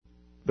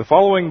The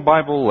following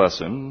Bible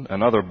lesson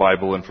and other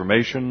Bible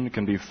information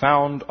can be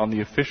found on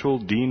the official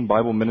Dean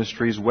Bible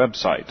Ministries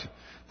website.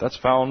 That's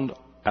found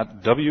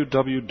at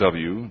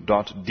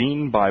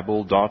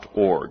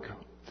www.deanbible.org.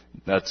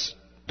 That's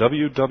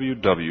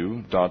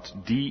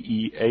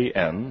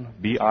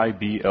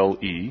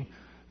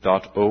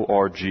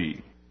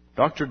www.deanbible.org.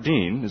 Dr.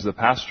 Dean is the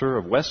pastor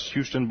of West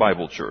Houston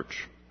Bible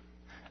Church.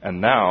 And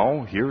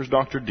now, here's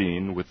Dr.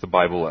 Dean with the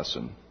Bible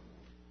lesson.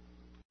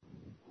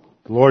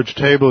 The Lord's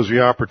table is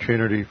the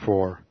opportunity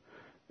for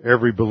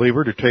every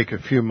believer to take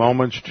a few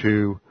moments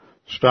to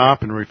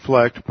stop and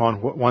reflect upon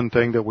one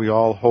thing that we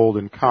all hold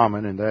in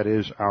common, and that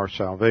is our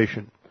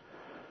salvation.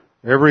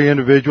 Every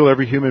individual,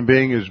 every human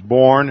being is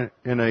born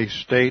in a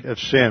state of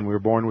sin. We're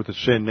born with a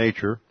sin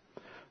nature,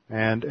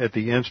 and at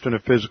the instant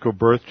of physical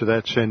birth to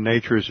that sin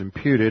nature is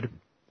imputed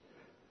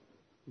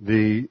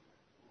the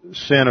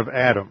sin of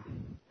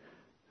Adam.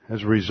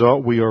 As a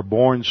result, we are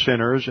born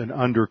sinners and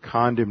under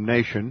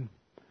condemnation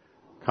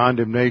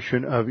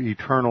of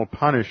eternal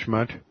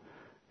punishment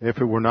if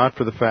it were not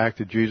for the fact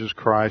that Jesus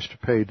Christ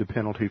paid the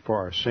penalty for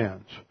our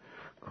sins.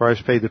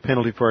 Christ paid the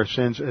penalty for our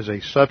sins as a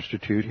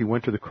substitute. He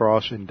went to the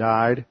cross and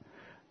died,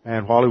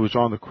 and while He was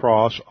on the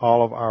cross,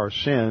 all of our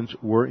sins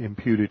were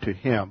imputed to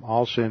Him.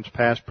 All sins,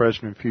 past,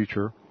 present, and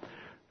future.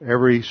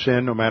 Every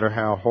sin, no matter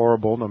how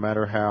horrible, no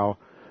matter how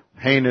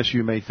heinous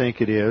you may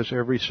think it is,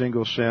 every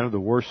single sin of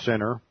the worst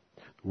sinner,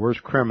 the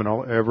worst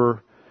criminal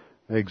ever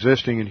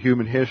existing in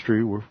human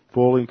history were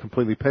fully and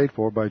completely paid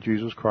for by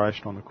Jesus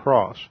Christ on the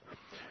cross.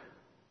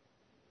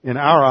 In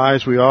our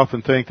eyes, we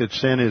often think that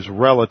sin is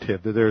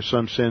relative, that there are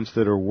some sins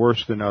that are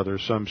worse than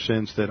others, some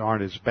sins that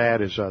aren't as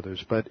bad as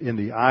others. But in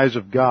the eyes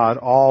of God,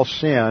 all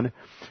sin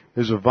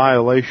is a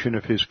violation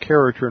of His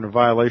character and a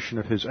violation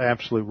of His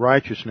absolute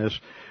righteousness.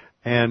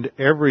 And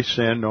every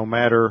sin, no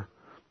matter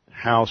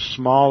how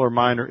small or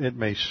minor it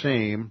may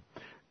seem,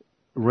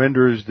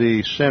 renders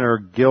the sinner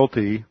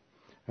guilty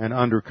and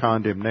under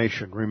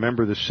condemnation.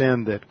 Remember, the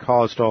sin that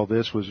caused all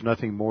this was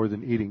nothing more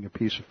than eating a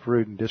piece of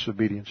fruit in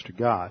disobedience to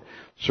God.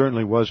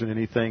 Certainly wasn't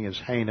anything as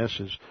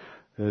heinous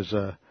as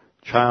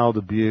child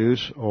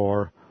abuse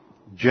or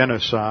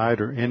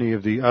genocide or any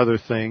of the other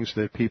things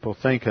that people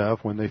think of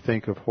when they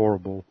think of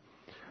horrible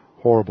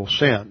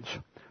sins.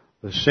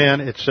 The sin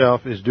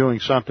itself is doing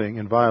something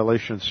in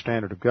violation of the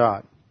standard of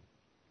God.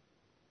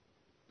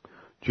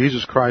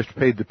 Jesus Christ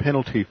paid the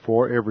penalty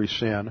for every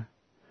sin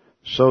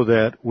so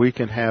that we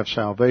can have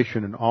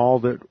salvation, and all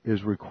that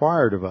is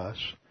required of us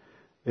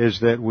is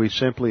that we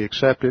simply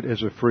accept it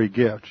as a free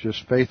gift.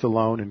 Just faith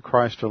alone in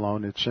Christ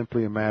alone. It's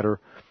simply a matter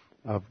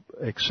of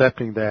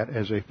accepting that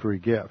as a free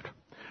gift.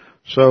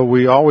 So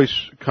we always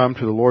come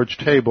to the Lord's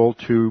table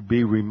to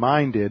be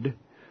reminded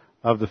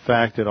of the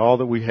fact that all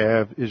that we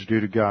have is due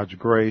to God's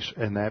grace,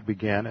 and that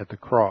began at the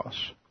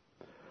cross.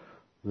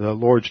 The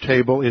Lord's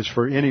table is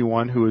for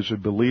anyone who is a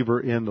believer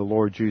in the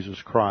Lord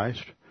Jesus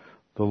Christ.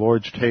 The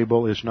Lord's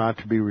table is not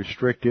to be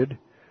restricted,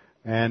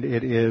 and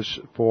it is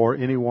for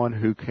anyone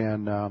who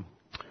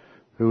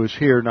is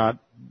here, not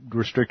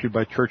restricted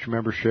by church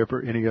membership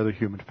or any other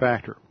human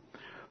factor.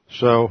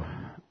 So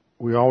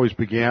we always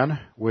begin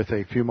with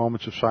a few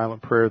moments of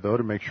silent prayer, though,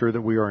 to make sure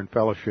that we are in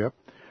fellowship.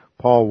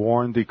 Paul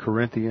warned the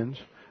Corinthians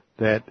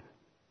that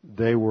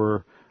they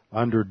were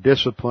under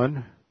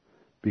discipline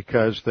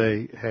because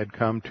they had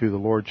come to the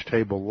Lord's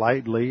table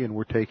lightly and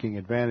were taking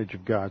advantage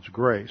of God's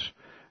grace.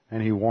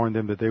 And he warned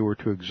them that they were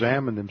to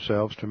examine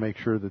themselves to make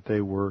sure that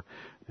they were,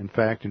 in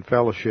fact, in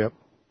fellowship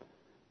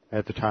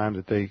at the time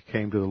that they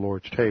came to the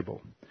Lord's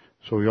table.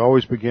 So we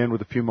always begin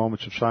with a few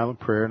moments of silent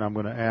prayer, and I'm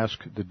going to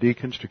ask the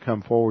deacons to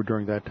come forward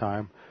during that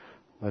time.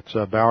 Let's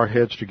bow our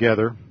heads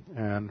together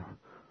and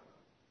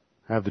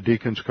have the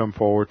deacons come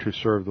forward to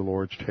serve the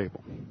Lord's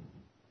table.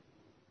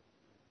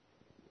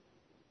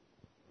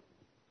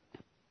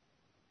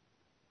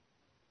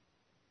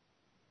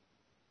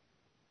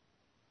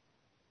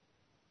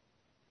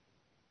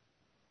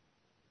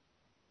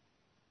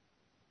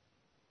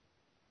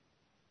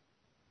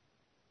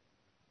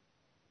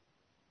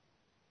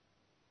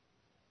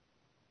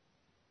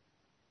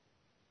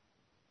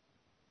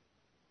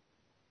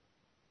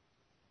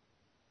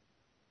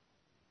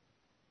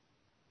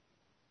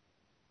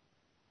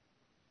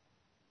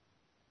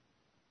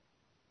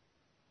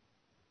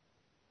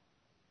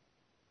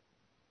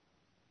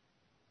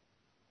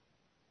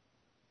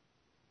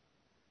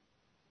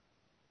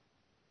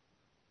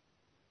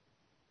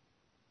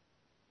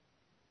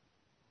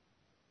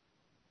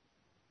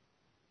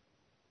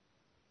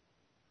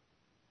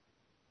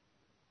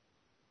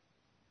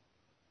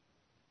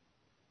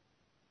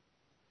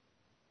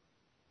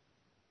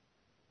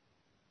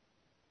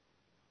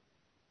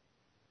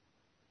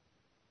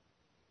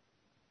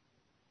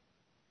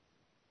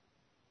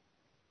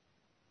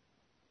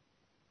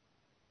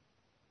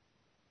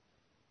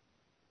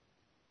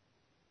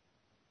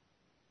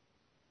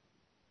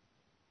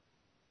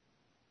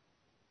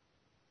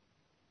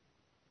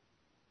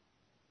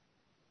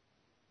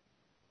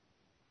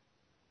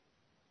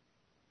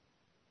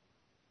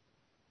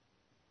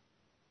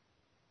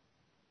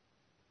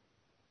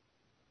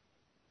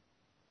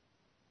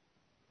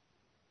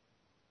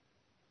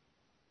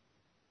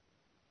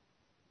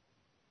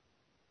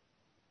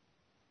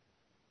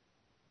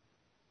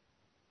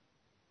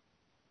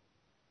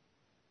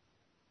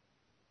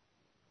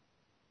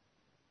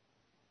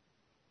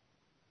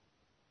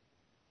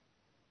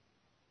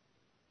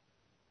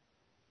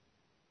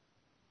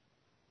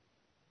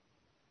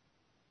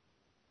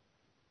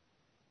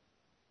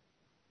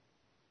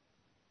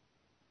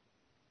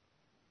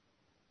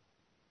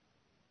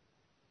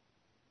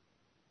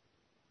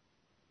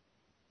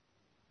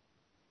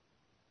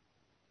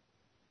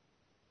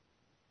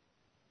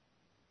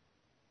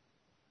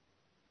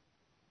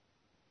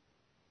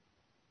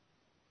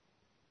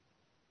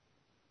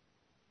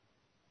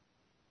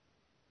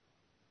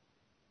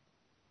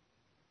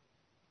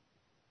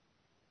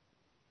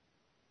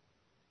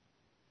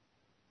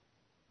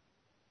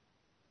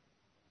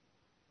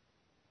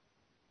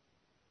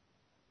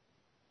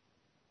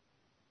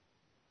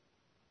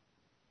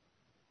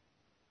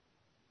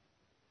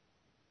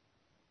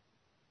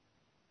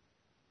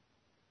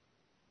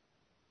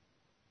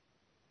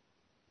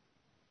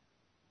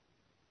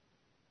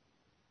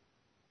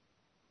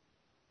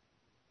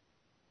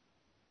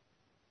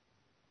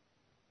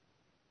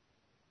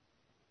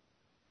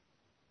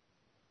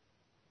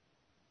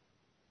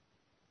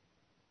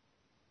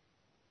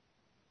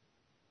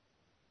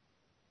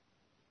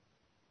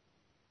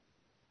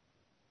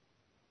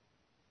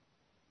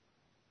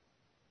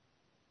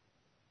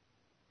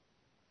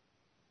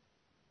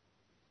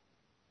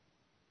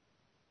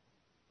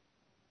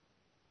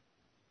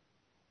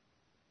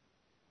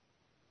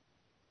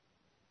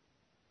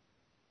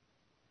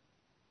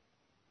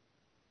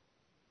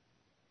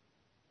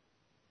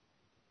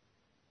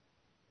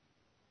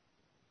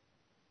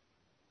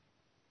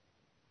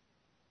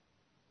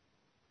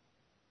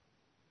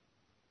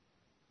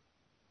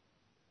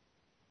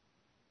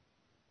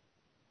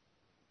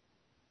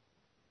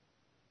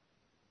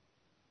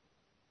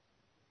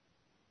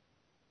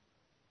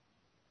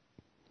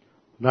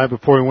 The night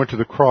before he went to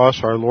the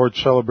cross, our Lord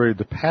celebrated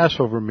the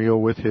Passover meal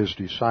with his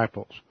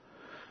disciples.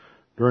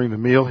 During the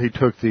meal, he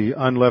took the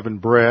unleavened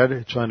bread.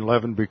 It's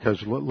unleavened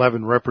because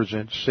leaven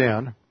represents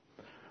sin.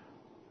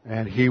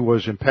 And he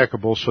was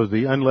impeccable. So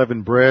the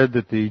unleavened bread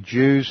that the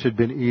Jews had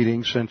been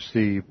eating since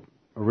the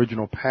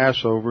original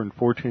Passover in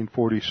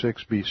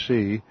 1446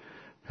 BC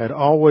had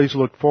always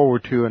looked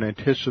forward to and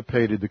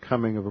anticipated the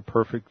coming of a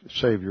perfect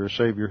Savior, a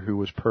Savior who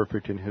was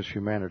perfect in his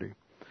humanity.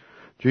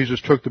 Jesus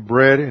took the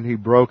bread and he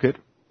broke it,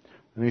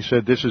 and he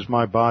said, "This is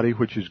my body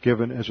which is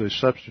given as a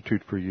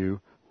substitute for you.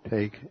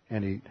 Take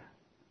and eat."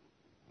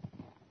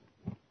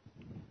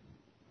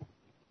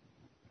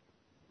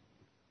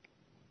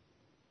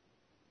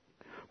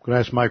 I'm going to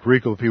ask Mike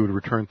Riegel if he would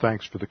return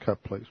thanks for the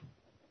cup, please.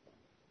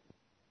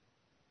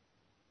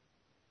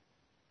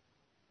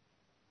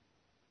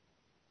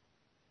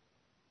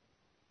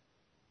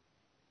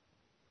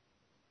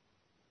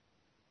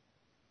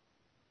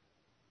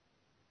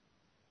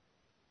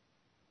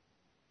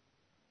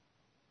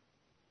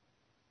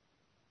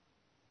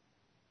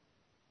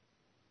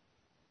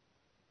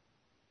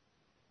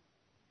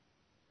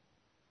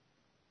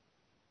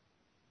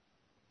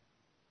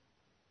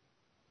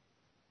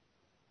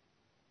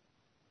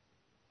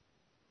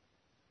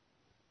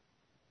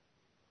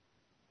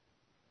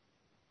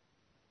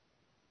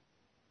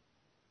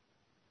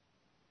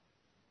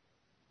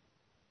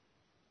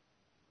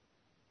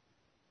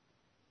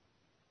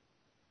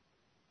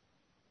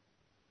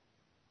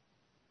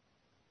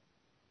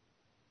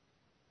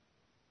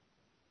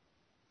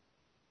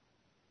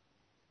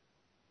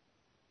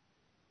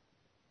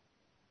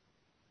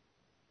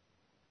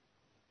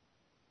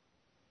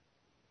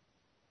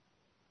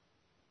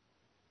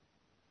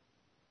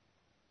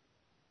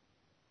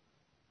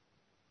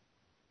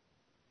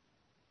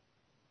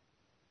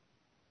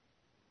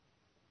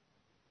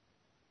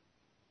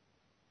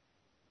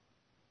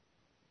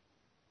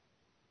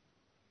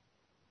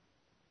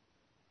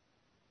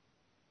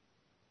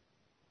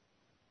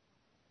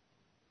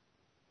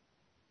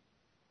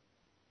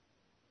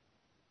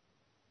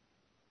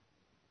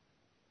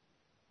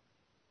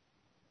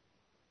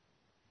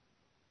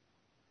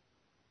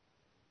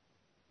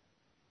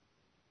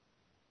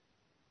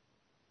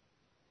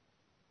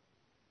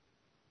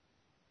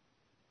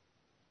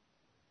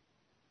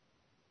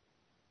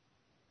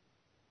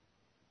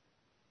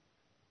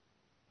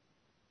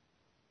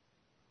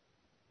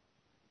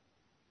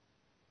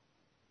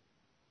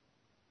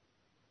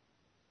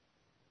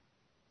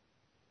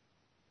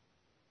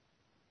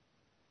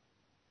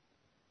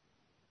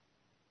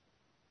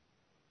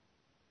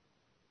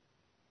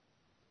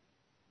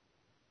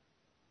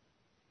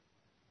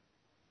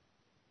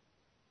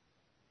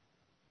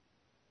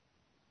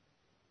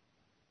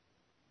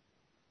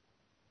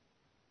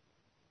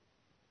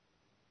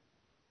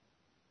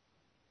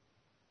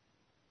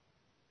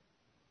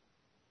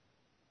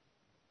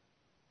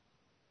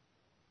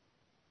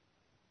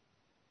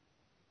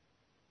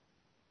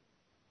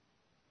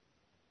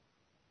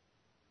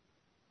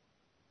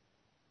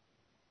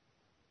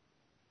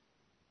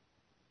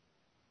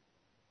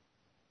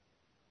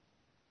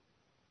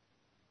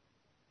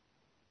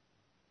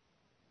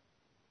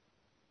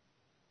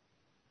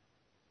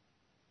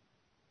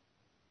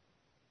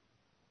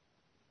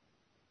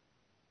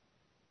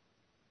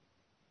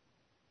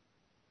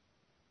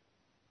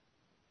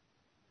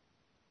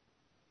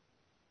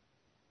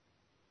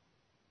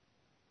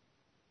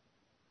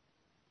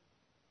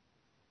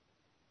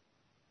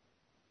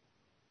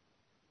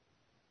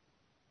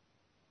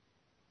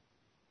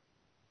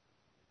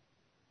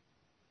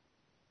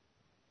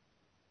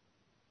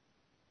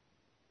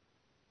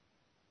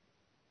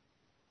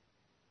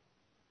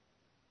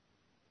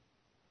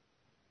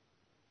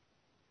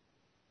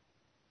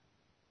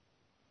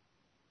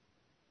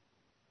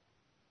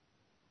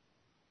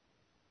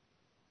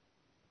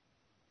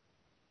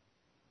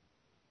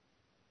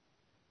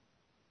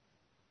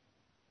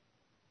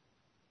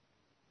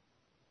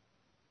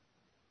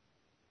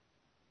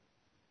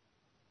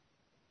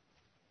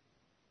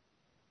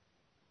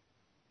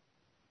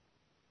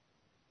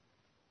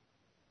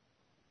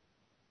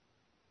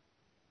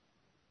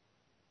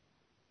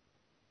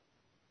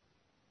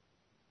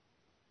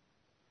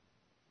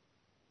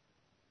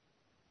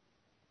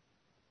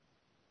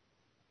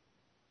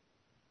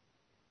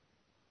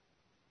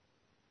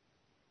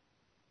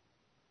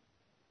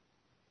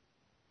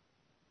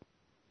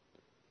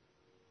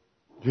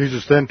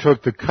 Jesus then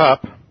took the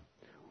cup,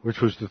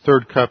 which was the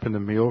third cup in the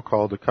meal,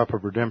 called the cup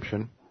of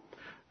redemption,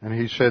 and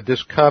he said,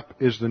 "This cup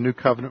is the new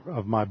covenant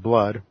of my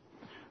blood.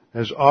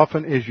 As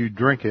often as you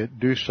drink it,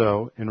 do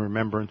so in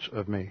remembrance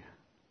of me."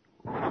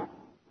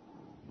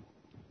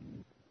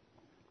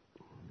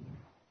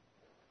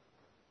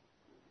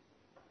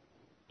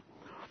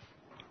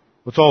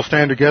 Let's all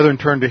stand together and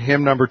turn to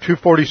hymn number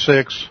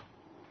 246.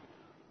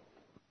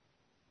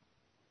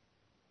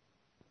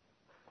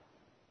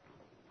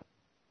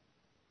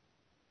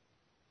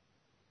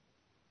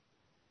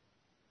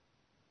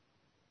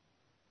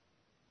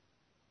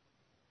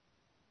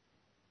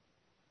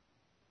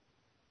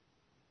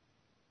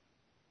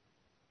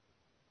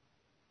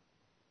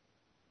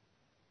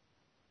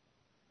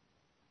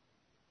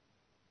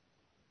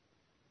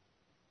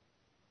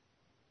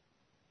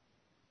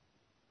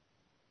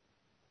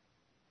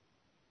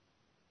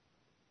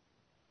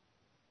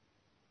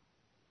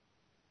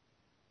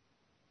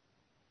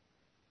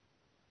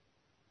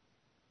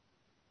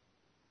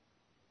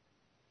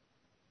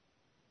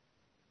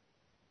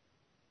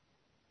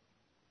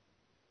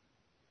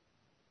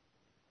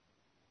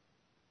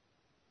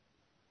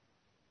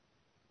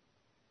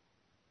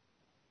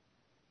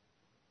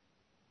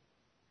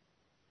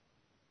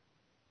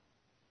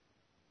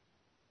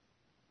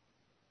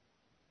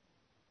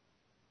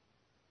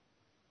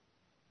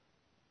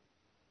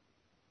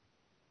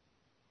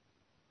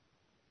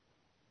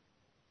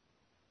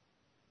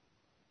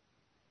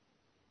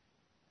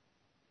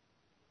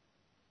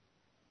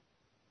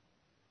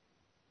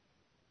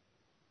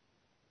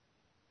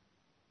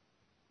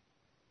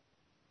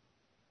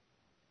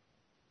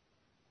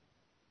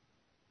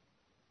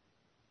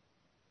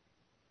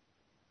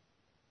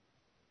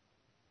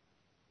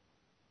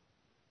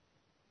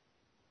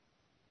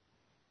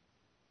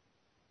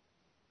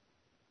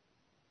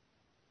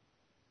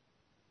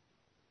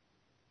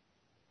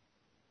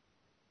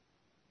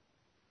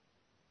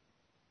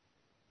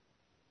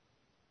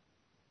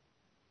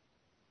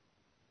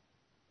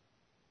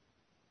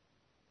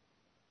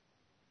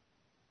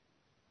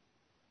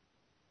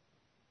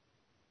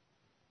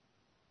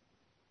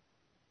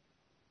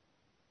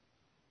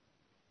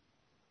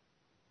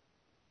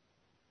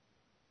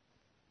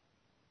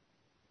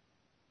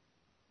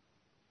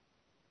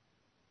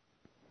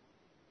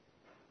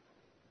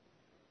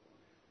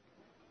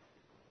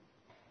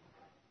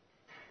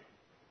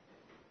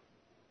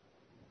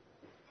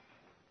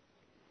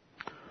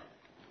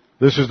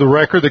 This is the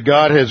record that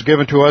God has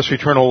given to us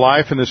eternal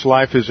life, and this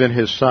life is in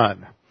His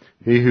Son.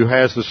 He who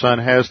has the Son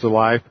has the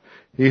life.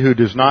 He who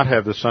does not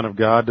have the Son of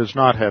God does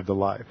not have the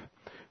life.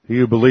 He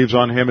who believes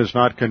on Him is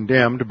not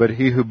condemned, but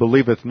he who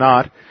believeth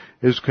not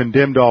is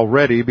condemned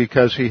already,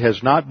 because he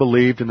has not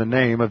believed in the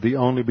name of the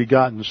only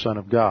begotten Son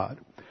of God.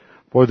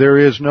 For there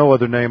is no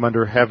other name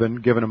under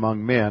heaven given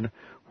among men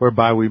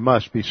whereby we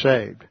must be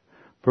saved.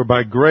 For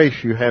by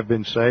grace you have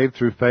been saved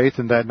through faith,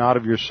 and that not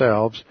of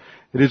yourselves.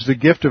 It is the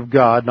gift of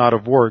God, not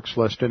of works,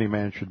 lest any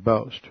man should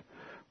boast.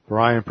 For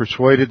I am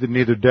persuaded that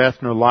neither death,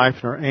 nor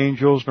life, nor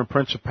angels, nor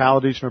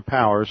principalities, nor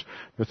powers,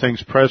 nor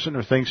things present,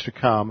 nor things to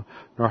come,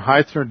 nor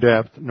height, nor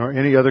depth, nor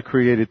any other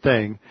created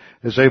thing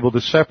is able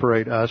to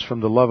separate us from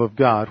the love of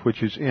God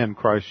which is in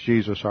Christ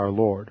Jesus our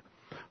Lord.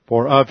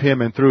 For of Him,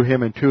 and through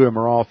Him, and to Him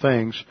are all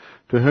things,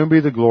 to whom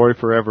be the glory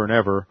forever and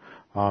ever.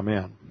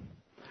 Amen.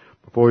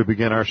 Before we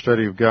begin our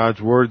study of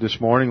God's Word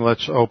this morning,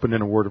 let's open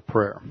in a word of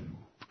prayer.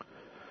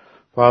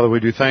 Father, we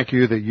do thank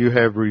You that You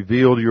have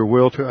revealed Your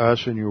will to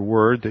us in Your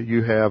Word, that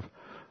You have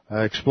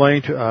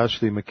explained to us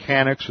the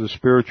mechanics of the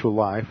spiritual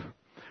life.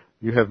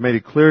 You have made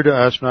it clear to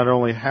us not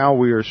only how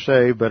we are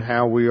saved, but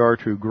how we are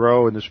to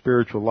grow in the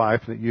spiritual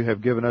life, that You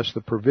have given us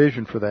the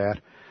provision for that,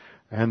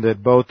 and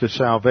that both the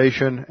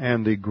salvation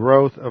and the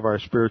growth of our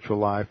spiritual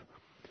life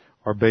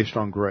are based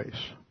on grace.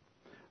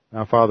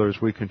 Now, Father, as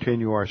we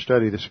continue our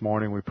study this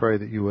morning, we pray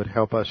that You would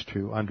help us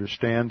to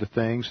understand the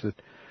things that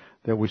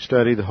we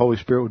study. The Holy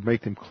Spirit would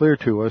make them clear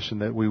to us,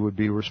 and that we would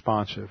be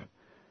responsive.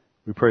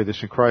 We pray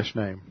this in Christ's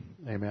name.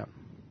 Amen.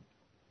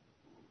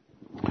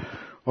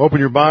 Open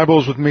your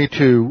Bibles with me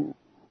to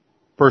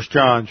 1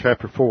 John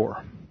chapter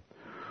 4.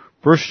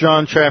 1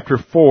 John chapter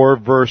 4,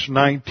 verse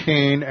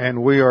 19,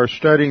 and we are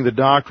studying the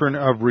doctrine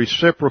of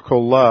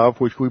reciprocal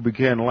love, which we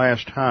began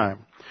last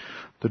time.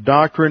 The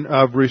doctrine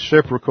of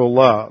reciprocal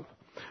love.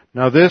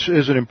 Now, this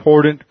is an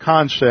important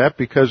concept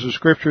because the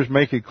Scriptures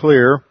make it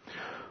clear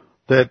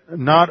that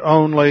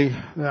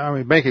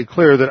make it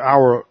clear that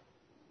our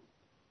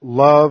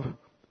love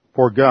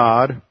for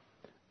God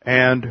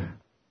and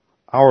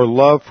our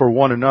love for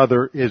one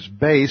another is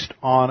based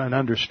on an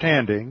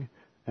understanding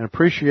and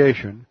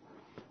appreciation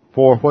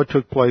for what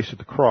took place at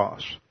the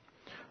cross.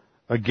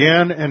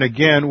 Again and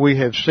again we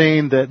have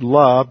seen that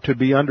love, to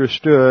be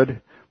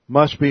understood,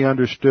 must be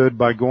understood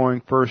by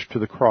going first to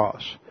the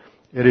cross.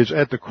 It is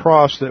at the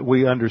cross that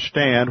we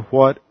understand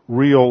what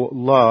real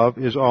love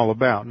is all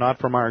about. Not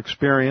from our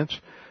experience,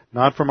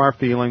 not from our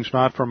feelings,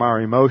 not from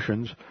our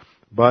emotions,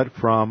 but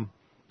from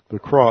the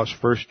cross.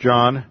 1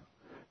 John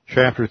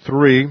chapter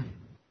 3,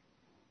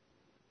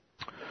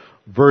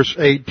 verse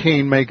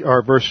 17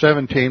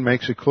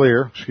 makes it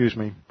clear,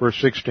 verse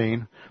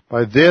 16.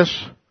 By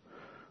this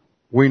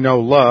we know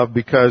love,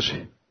 because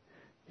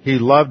He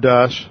loved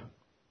us,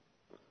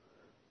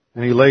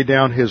 and He laid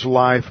down His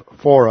life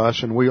for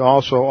us, and we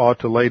also ought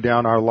to lay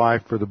down our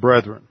life for the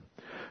brethren.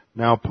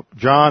 Now,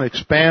 John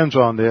expands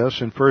on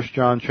this in 1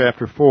 John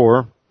chapter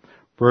 4,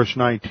 verse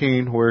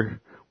 19,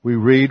 where we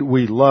read,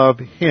 we love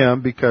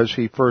Him because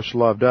He first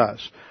loved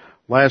us.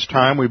 Last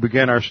time we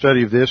began our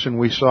study of this, and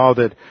we saw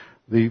that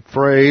the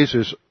phrase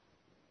is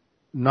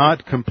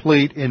not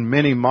complete in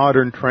many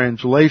modern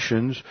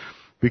translations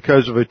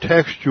because of a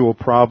textual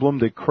problem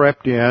that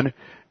crept in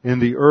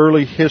the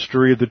early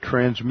history of the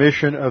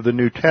transmission of the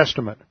New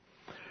Testament.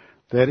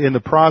 That in the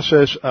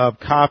process of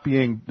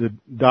copying the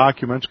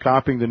documents,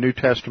 copying the New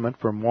Testament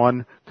from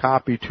one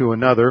copy to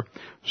another,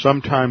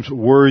 sometimes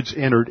words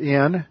entered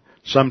in,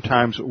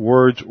 sometimes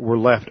words were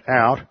left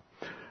out,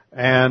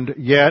 and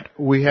yet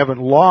we haven't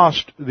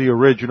lost the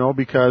original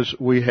because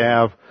we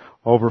have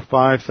over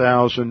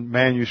 5,000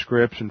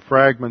 manuscripts and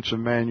fragments of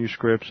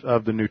manuscripts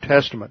of the New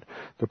Testament.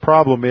 The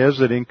problem is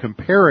that in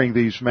comparing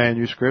these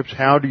manuscripts,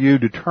 how do you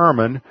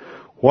determine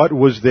what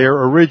was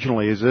there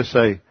originally? Is this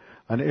an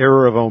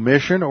error of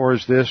omission, or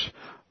is this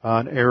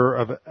an error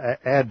of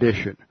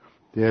addition?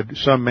 Did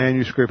some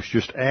manuscripts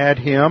just add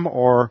Him,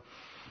 or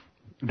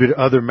did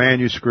other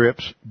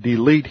manuscripts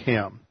delete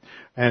Him?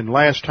 And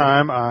last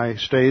time I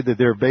stated that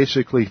there are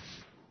basically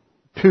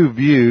two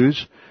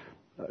views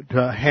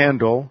to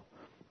handle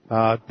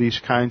these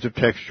kinds of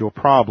textual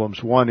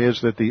problems. One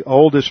is that the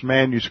oldest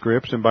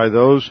manuscripts, and by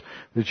those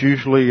it's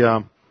usually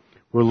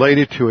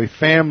related to a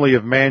family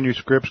of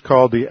manuscripts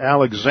called the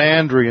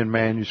Alexandrian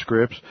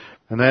manuscripts,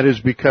 and that is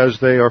because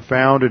they are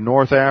found in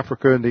North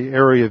Africa in the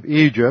area of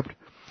Egypt,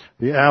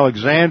 the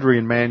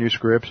Alexandrian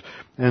manuscripts,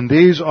 and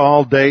these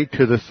all date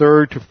to the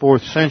 3rd to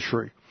 4th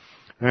century.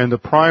 And the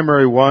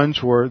primary ones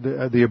were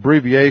the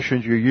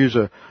abbreviations. You use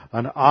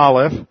an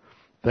Aleph.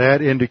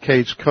 That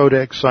indicates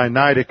Codex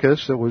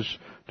Sinaiticus, that was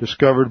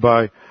discovered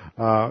by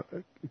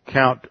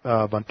Count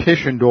von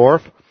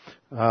Tischendorf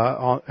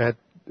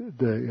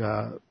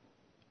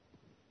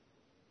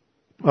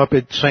up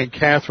at St.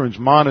 Catherine's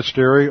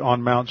Monastery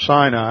on Mount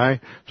Sinai.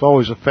 It's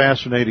always a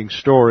fascinating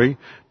story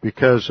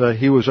because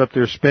he was up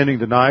there spending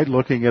the night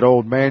looking at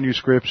old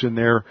manuscripts in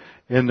their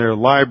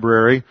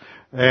library,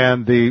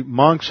 and the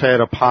monks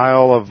had a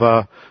pile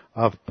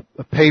of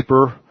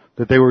paper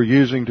that they were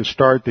using to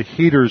start the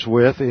heaters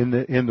with in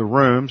the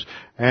rooms.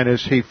 And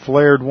as he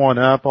flared one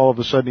up, all of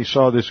a sudden he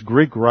saw this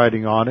Greek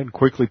writing on it and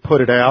quickly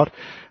put it out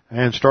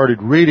and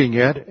started reading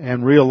it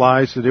and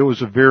realized that it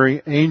was a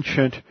very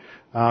ancient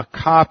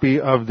copy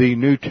of the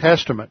New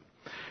Testament.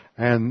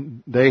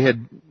 And they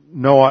had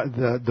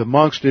the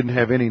monks didn't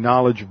have any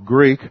knowledge of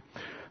Greek,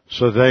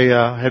 so they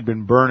had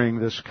been burning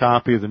this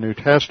copy of the New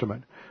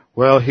Testament.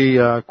 Well, he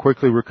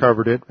quickly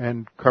recovered it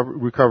and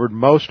recovered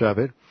most of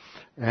it,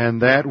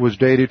 and that was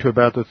dated to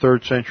about the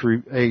 3rd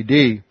century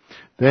A.D.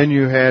 Then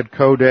you had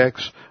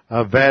Codex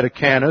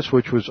Vaticanus,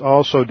 which was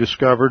also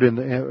discovered in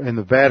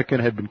the Vatican,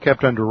 had been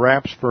kept under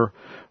wraps for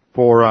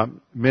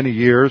many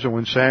years, and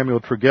when Samuel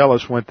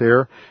Tregelles went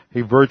there,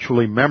 he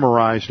virtually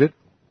memorized it.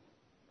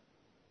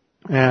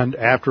 And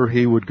after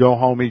he would go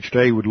home each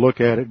day, he would look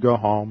at it, go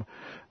home,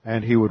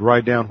 and he would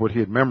write down what he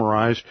had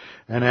memorized.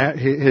 And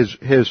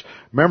his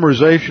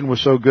memorization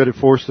was so good it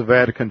forced the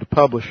Vatican to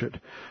publish it.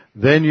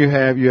 Then you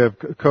have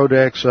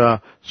Codex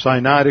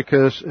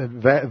Sinaiticus,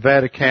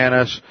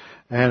 Vaticanus,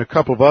 and a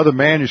couple of other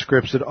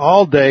manuscripts that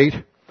all date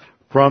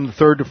from the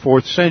 3rd to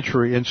 4th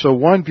century. And so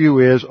one view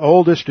is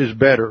oldest is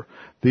better.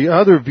 The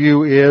other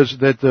view is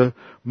that the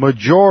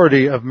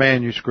majority of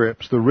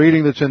manuscripts, the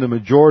reading that's in the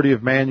majority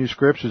of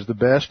manuscripts is the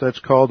best. That's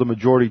called the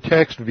majority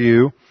text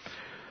view.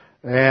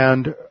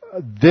 And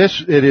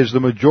it is the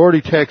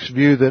majority text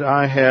view that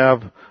I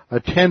have a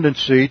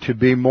tendency to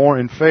be more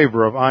in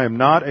favor of. I am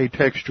not a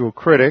textual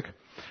critic,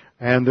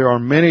 and there are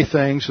many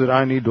things that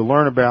I need to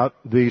learn about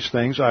these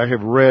things. I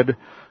have read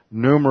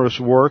numerous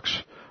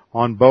works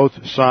on both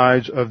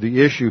sides of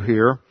the issue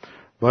here.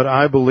 But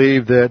I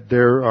believe that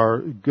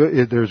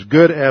there's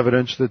good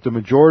evidence that the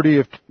majority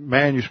of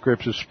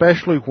manuscripts,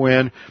 especially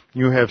when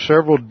you have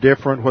several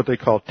different what they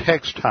call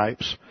text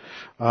types,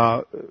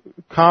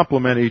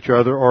 complement each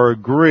other or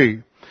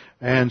agree.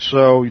 And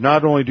so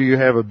not only do you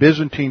have a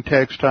Byzantine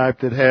text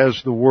type that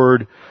has the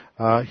word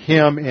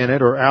him in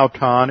it or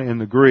auton in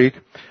the Greek,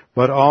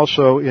 but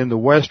also in the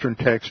Western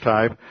text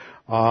type,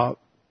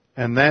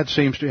 and that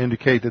seems to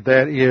indicate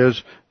that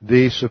is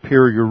the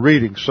superior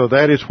reading. So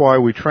that is why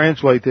we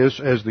translate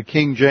this as the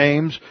King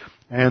James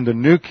and the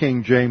New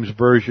King James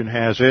Version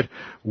has it.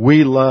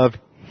 We love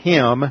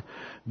him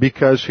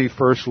because he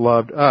first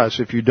loved us.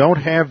 If you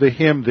don't have the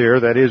him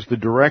there, that is the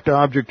direct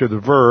object of the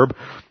verb,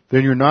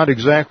 then you're not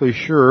exactly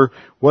sure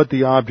what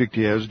the object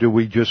is. Do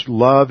we just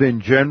love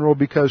in general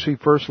because he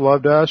first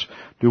loved us?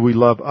 Do we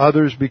love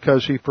others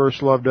because he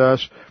first loved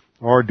us?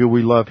 Or do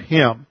we love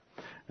him?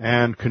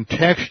 And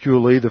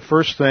contextually, the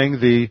first thing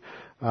the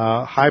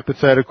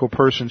hypothetical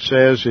person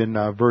says in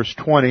verse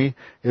 20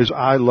 is,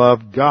 I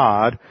love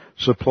God,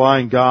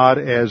 supplying God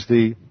as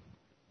the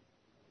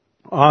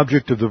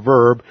object of the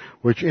verb,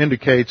 which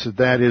indicates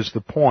that is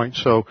the point.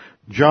 So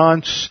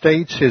John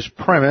states his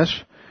premise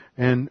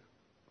in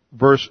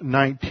verse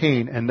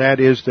 19, and that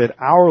is that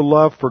our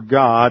love for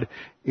God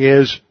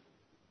is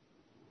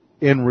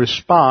in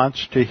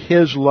response to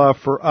his love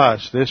for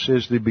us. This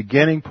is the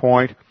beginning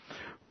point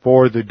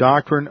for the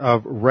doctrine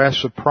of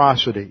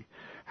reciprocity.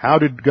 How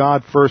did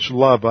God first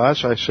love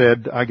us?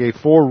 I gave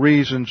 4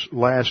 reasons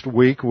last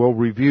week. We'll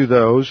review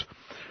those.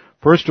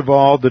 First of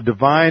all, the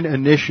divine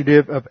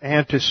initiative of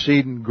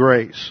antecedent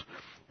grace.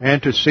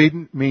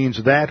 Antecedent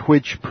means that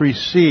which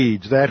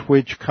precedes, that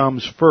which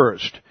comes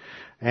first.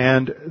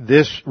 And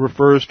this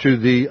refers to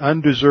the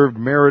undeserved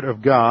merit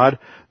of God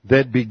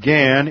that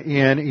began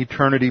in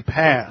eternity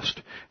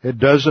past. It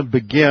doesn't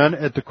begin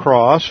at the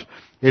cross.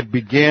 It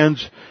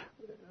begins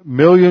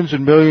millions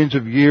and millions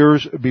of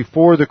years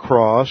before the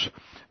cross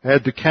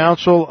at the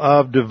council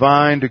of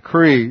divine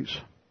decrees,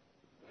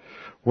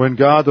 when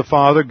God the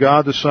Father,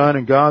 God the Son,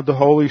 and God the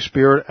Holy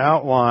Spirit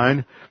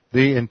outline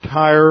the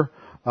entire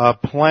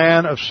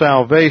plan of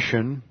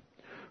salvation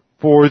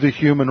for the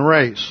human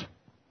race.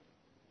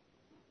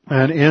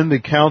 And in the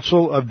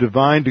council of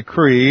divine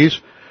decrees,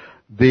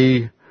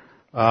 the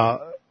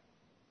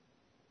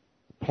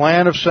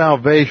plan of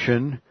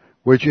salvation,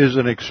 which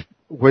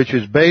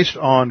is based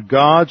on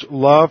God's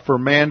love for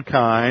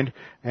mankind,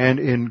 and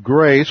in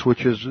grace,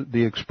 which is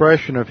the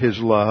expression of his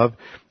love,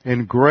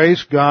 in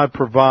grace God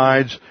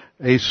provides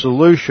a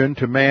solution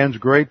to man's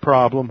great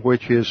problem,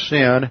 which is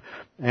sin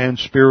and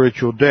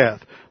spiritual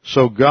death.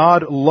 So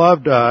God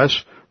loved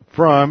us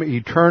from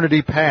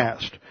eternity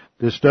past.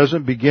 This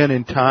doesn't begin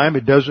in time.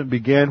 It doesn't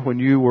begin when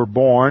you were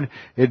born.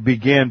 It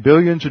began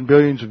billions and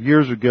billions of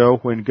years ago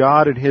when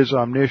God in his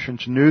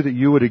omniscience knew that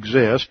you would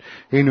exist.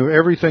 He knew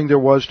everything there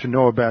was to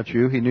know about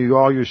you. He knew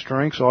all your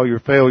strengths, all your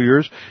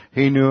failures.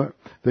 He knew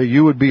that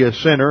you would be a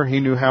sinner.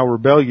 He knew how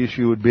rebellious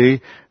you would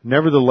be.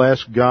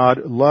 Nevertheless,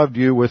 God loved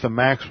you with a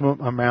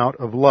maximum amount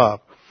of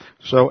love.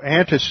 So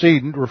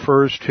antecedent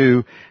refers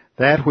to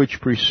that which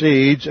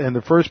precedes, and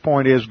the first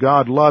point is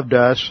God loved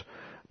us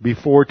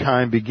before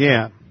time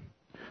began.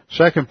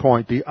 Second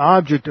point, the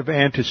object of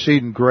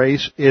antecedent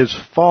grace is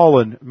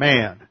fallen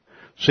man.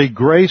 See,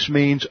 grace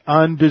means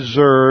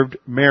undeserved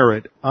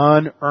merit,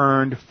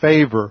 unearned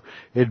favor.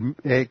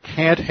 It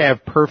can't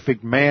have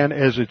perfect man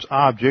as its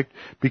object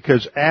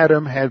because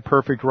Adam had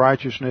perfect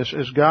righteousness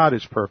as God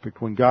is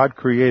perfect. When God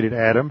created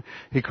Adam,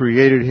 He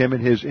created him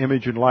in His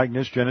image and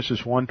likeness,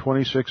 Genesis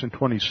 1:26 and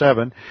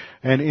 27,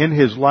 and in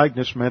His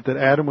likeness meant that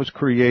Adam was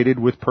created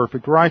with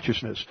perfect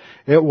righteousness.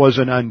 It was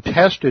an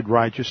untested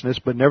righteousness,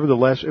 but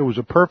nevertheless it was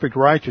a perfect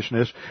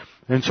righteousness.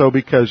 And so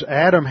because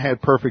Adam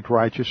had perfect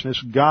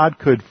righteousness, God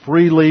could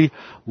freely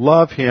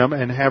love him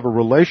and have a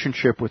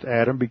relationship with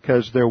Adam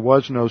because there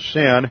was no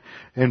sin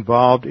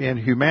involved in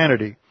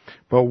humanity.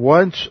 But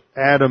once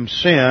Adam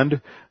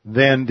sinned,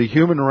 then the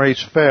human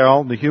race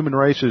fell. The human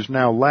race is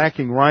now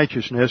lacking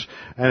righteousness,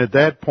 and at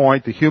that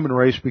point the human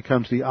race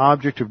becomes the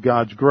object of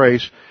God's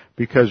grace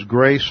because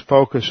grace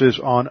focuses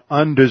on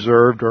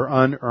undeserved or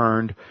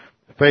unearned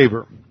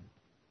favor.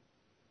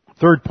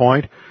 Third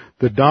point,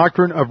 the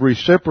doctrine of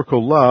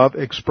reciprocal love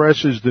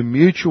expresses the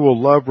mutual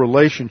love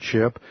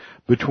relationship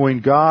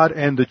between God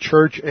and the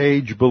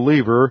church-age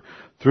believer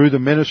through the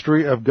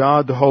ministry of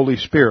God the Holy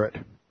Spirit.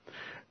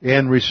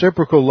 In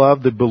reciprocal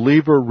love, the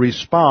believer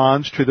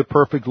responds to the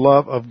perfect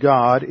love of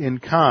God in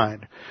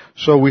kind.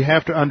 So we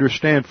have to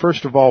understand,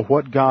 first of all,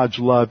 what God's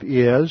love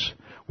is.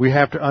 We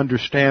have to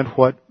understand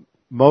what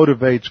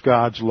motivates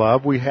God's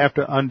love. We have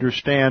to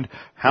understand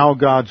how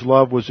God's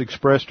love was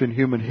expressed in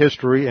human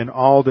history and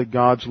all that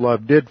God's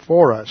love did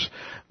for us.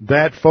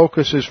 That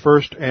focuses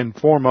first and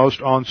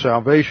foremost on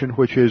salvation,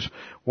 which is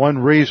one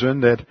reason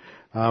that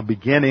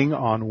beginning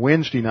on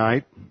Wednesday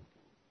night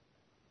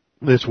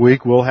this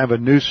week, we'll have a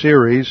new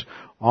series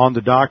on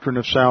the doctrine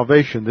of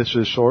salvation. This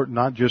is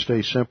not just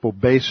a simple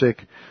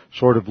basic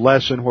sort of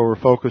lesson where we're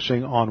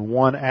focusing on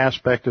one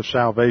aspect of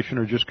salvation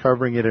or just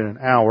covering it in an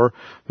hour.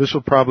 This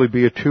will probably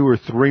be a 2 or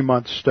 3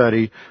 month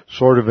study,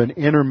 sort of an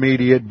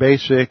intermediate,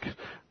 basic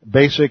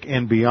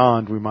and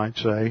beyond, we might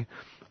say,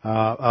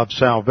 of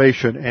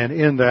salvation. And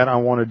in that, I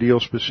want to deal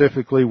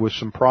specifically with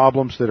some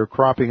problems that are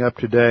cropping up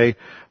today,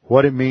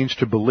 what it means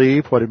to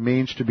believe, what it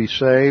means to be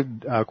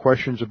saved,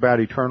 questions about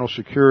eternal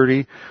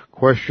security,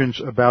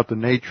 questions about the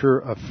nature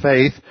of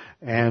faith,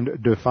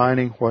 and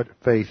defining what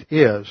faith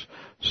is.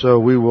 So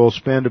we will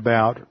spend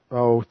about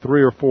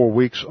 3 or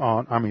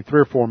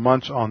 4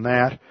 months on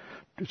that,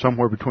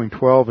 somewhere between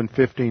 12 and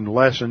 15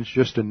 lessons,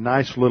 just a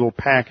nice little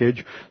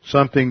package,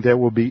 something that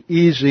will be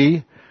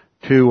easy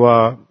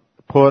to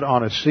put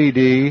on a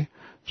CD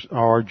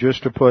or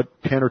just to put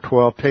 10 or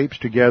 12 tapes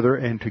together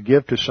and to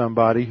give to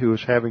somebody who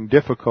is having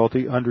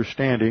difficulty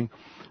understanding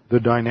the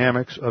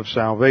dynamics of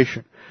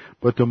salvation.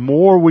 But the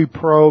more we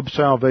probe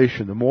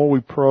salvation, the more we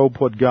probe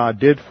what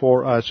God did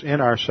for us in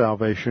our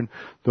salvation,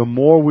 the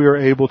more we are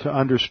able to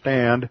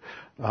understand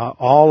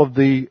all of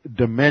the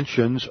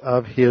dimensions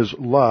of His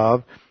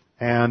love,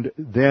 and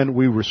then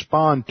we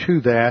respond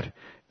to that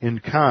in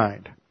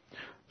kind.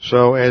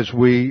 So as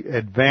we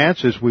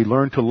advance, as we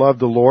learn to love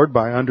the Lord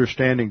by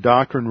understanding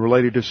doctrine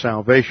related to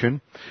salvation,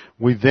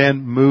 we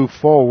then move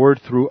forward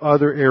through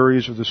other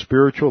areas of the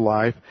spiritual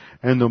life,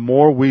 and the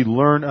more we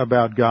learn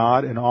about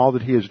God and all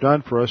that He has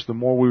done for us, the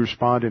more we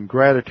respond in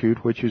gratitude,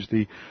 which is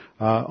the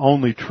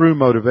only true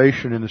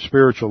motivation in the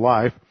spiritual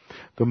life.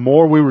 The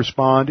more we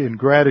respond in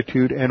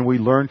gratitude and we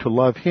learn to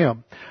love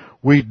Him.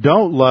 We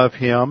don't love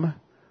Him,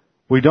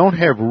 we don't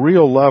have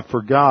real love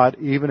for God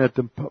even at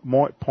the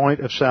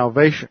point of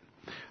salvation.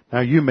 Now,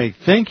 you may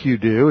think you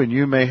do, and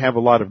you may have a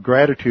lot of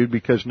gratitude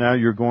because now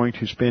you're going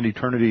to spend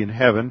eternity in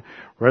heaven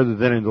rather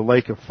than in the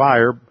lake of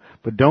fire,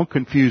 but don't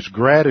confuse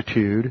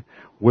gratitude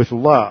with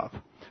love.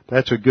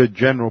 That's a good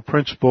general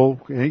principle,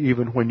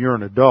 even when you're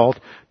an adult.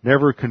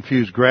 Never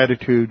confuse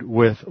gratitude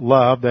with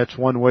love. That's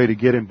one way to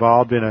get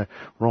involved in a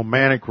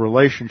romantic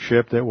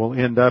relationship that will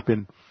end up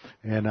in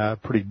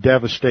pretty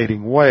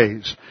devastating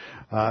ways.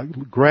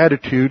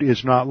 Gratitude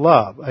is not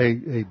love.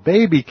 A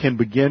baby can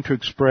begin to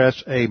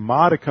express a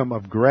modicum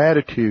of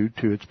gratitude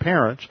to its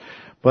parents,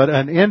 but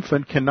an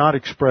infant cannot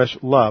express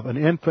love. An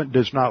infant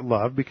does not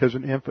love because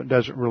an infant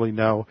doesn't really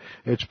know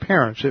its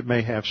parents. It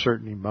may have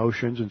certain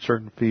emotions and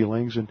certain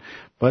feelings,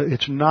 but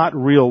it's not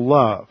real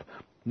love.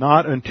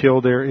 Not until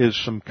there is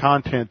some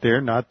content there,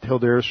 not until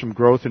there is some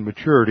growth and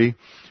maturity.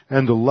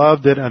 And the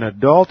love that an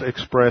adult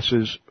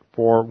expresses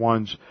for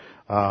one's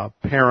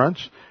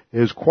parents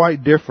is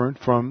quite different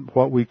from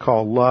what we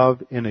call love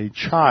in a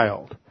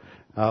child.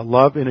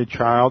 Love in a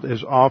child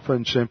is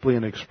often simply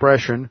an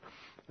expression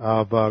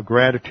of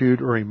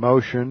gratitude or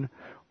emotion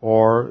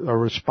or a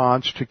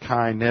response to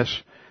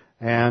kindness,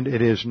 and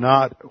it is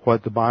not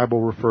what the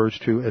Bible refers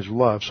to as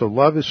love. So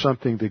love is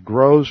something that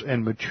grows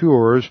and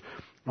matures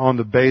on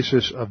the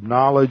basis of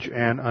knowledge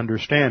and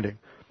understanding.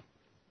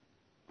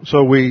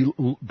 So we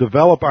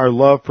develop our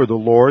love for the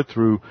Lord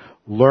through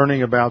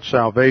learning about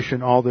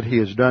salvation, all that He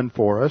has done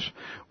for us.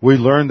 We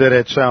learn that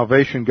at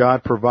salvation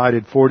God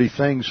provided 40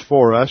 things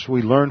for us.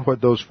 We learn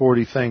what those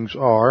 40 things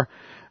are,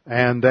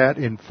 and that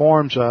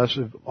informs us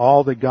of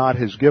all that God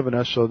has given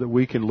us so that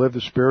we can live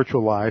the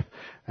spiritual life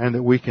and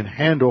that we can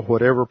handle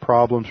whatever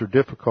problems or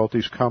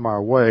difficulties come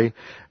our way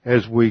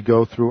as we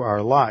go through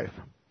our life.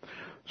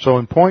 So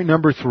in point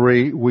number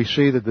 3, we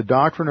see that the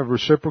doctrine of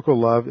reciprocal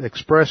love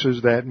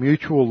expresses that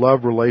mutual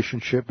love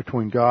relationship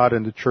between God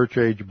and the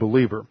church-age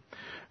believer.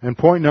 And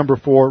point number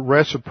 4,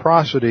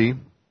 reciprocity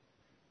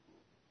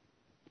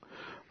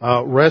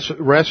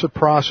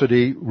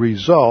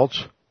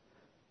results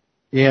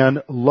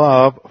in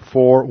love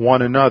for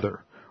one another.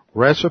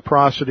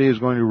 Reciprocity is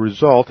going to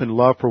result in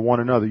love for one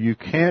another. You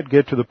can't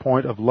get to the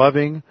point of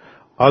loving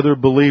other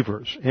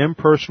believers,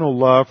 impersonal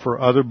love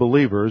for other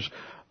believers,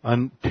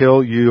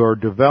 until you are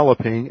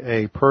developing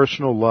a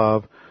personal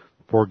love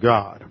for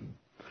God.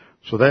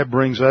 So that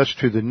brings us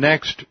to the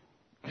next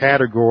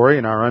category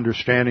in our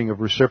understanding of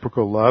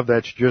reciprocal love.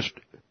 That's just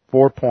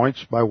 4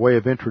 points by way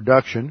of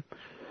introduction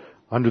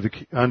under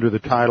the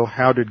title,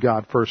 How Did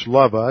God First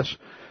Love Us?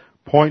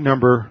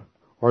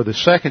 The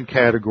second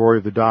category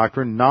of the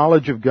doctrine,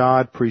 knowledge of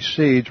God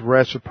precedes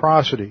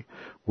reciprocity.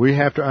 We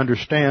have to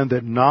understand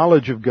that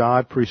knowledge of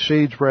God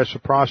precedes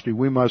reciprocity.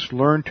 We must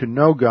learn to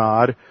know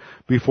God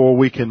before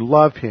we can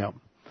love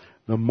Him.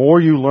 The more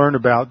you learn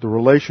about the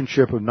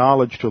relationship of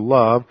knowledge to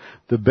love,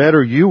 the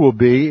better you will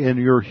be in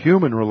your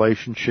human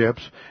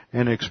relationships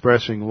and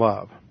expressing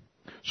love.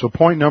 So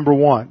point number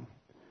 1.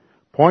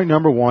 Point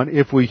number 1,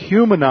 if we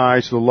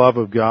humanize the love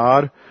of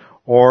God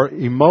or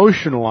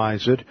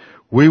emotionalize it,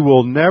 we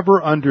will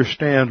never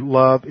understand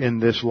love in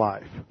this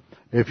life.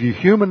 If you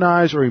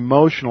humanize or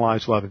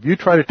emotionalize love, if you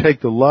try to take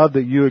the love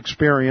that you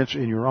experience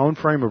in your own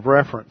frame of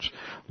reference,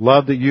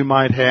 love that you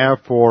might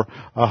have for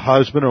a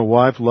husband or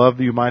wife, love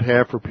that you might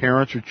have for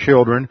parents or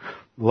children,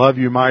 love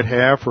you might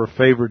have for a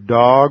favorite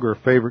dog or a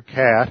favorite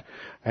cat,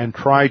 and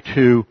try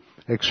to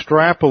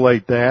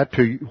extrapolate that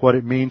to what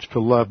it means to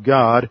love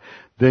God,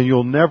 then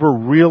you'll never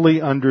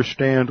really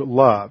understand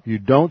love. You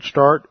don't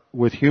start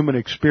with human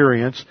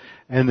experience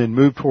and then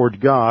move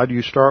toward God.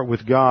 You start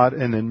with God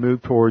and then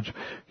move towards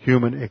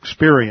human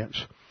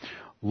experience.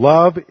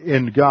 Love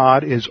in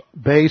God is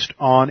based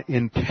on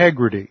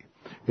integrity.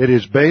 It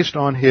is based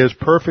on His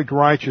perfect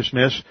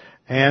righteousness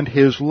and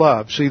His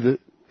love. See,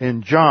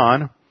 in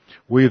John,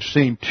 we have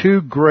seen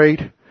 2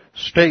 great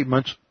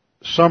statements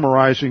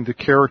summarizing the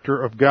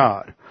character of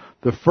God.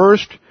 The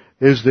first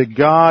is that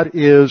God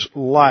is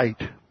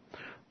light.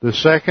 The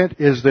second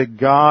is that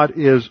God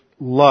is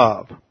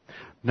love.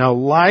 Now,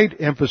 light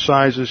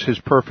emphasizes His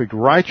perfect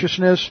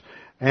righteousness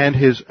and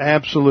His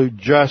absolute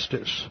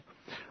justice.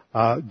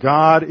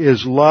 God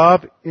is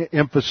love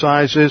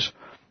emphasizes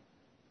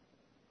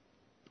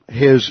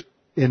His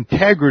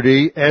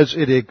integrity as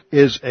it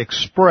is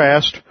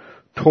expressed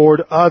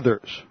toward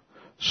others.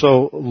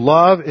 So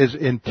love is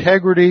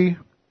integrity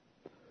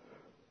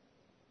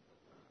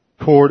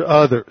toward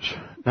others.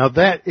 Now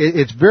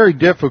it's very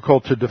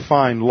difficult to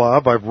define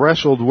love. I've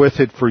wrestled with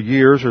it for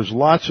years. There's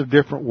lots of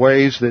different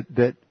ways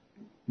that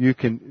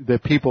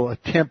people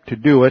attempt to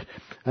do it,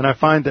 and I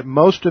find that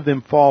most of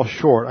them fall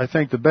short. I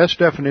think the best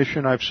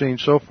definition I've seen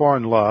so far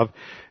in love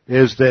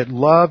is that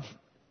love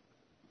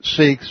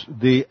seeks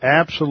the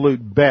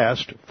absolute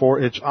best for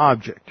its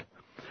object.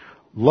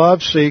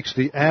 Love seeks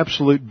the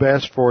absolute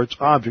best for its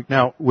object.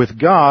 Now, with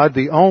God,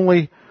 the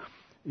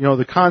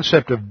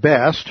concept of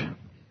best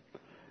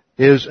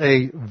is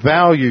a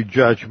value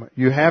judgment.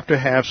 You have to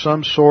have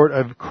some sort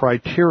of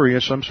criteria,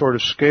 some sort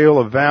of scale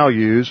of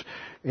values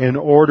in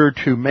order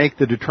to make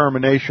the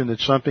determination that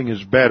something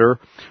is better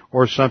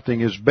or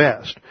something is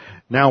best.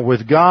 Now,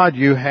 with God,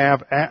 you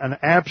have an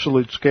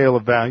absolute scale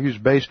of values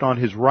based on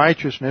His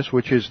righteousness,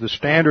 which is the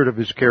standard of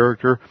His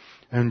character,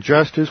 and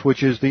justice,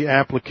 which is the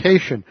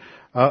application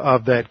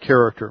of that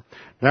character.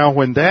 Now,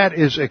 when that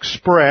is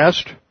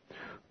expressed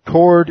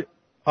toward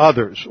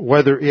others,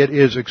 whether it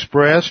is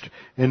expressed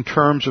in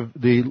terms of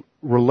the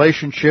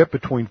relationship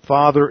between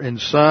Father and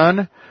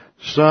Son,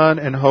 Son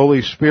and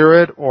Holy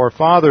Spirit, or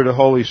Father to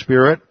Holy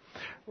Spirit,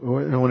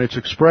 when it's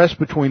expressed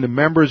between the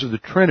members of the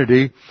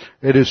Trinity,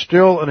 it is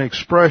still an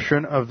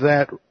expression of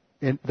that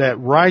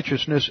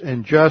righteousness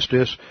and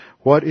justice,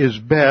 what is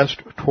best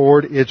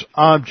toward its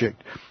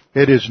object.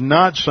 It is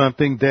not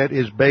something that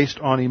is based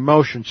on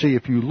emotion. See,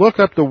 if you look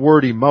up the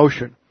word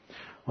emotion,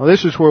 well,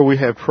 this is where we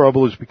have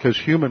trouble, is because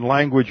human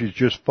language is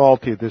just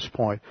faulty at this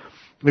point.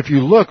 If you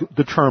look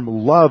the term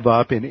love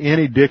up in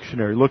any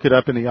dictionary, look it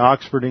up in the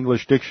Oxford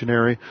English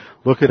Dictionary,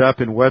 look it up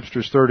in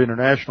Webster's Third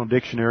International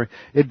Dictionary,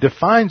 it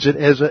defines it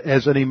as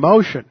an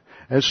emotion,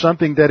 as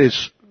something that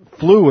is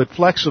fluid,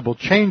 flexible,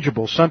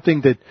 changeable,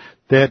 something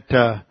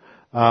that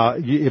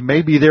it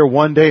may be there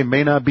one day, it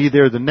may not be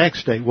there the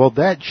next day. Well,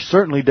 that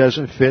certainly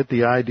doesn't fit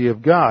the idea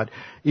of God.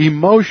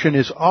 Emotion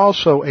is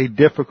also a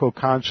difficult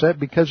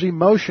concept because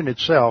emotion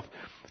itself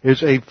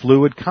is a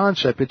fluid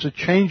concept. It's a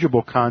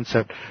changeable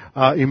concept.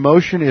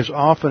 Emotion is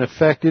often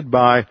affected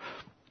by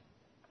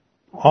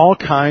all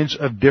kinds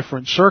of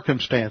different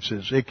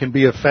circumstances. It can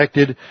be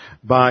affected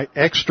by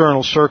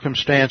external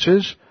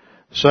circumstances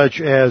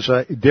such as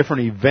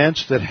different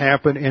events that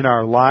happen in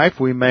our life.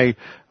 We may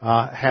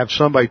have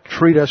somebody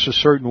treat us a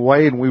certain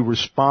way and we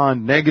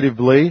respond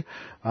negatively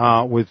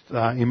with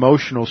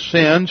emotional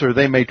sins, or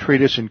they may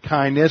treat us in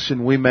kindness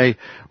and we may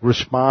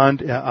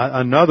respond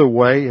another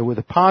way with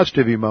a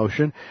positive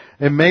emotion.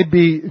 It may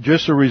be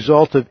just a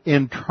result of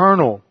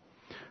internal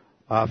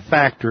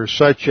factors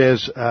such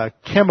as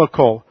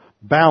chemical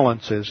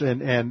balances,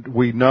 and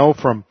we know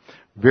from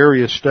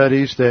various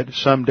studies that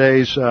some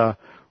days,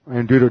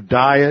 and due to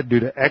diet, due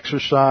to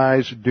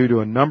exercise, due to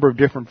a number of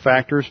different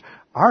factors,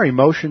 our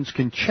emotions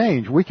can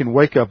change. We can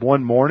wake up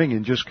one morning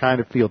and just kind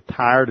of feel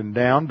tired and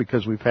down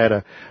because we've had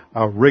a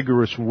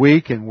rigorous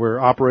week and we're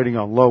operating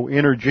on low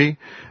energy.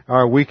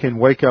 Or we can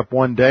wake up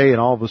one day and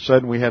all of a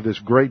sudden we have this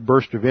great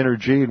burst of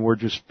energy and we're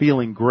just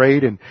feeling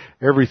great and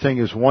everything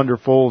is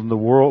wonderful in the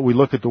world. We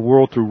look at the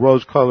world through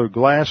rose-colored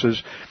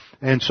glasses.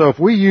 And so if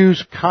we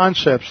use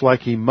concepts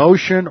like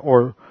emotion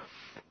or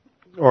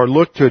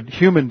look to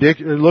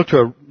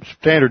a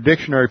standard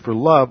dictionary for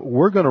love,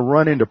 we're going to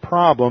run into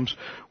problems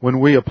when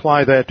we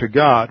apply that to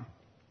God.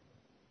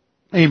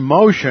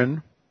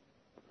 Emotion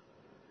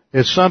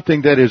is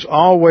something that is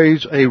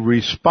always a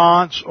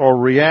response or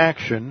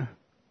reaction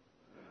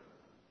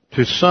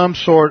to some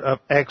sort of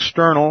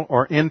external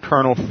or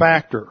internal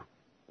factor.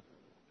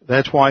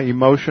 That's why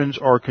emotions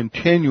are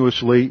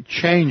continuously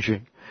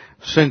changing.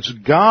 Since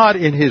God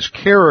in His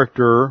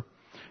character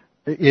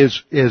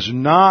is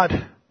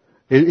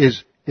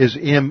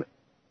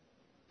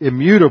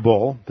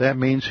immutable, that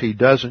means He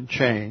doesn't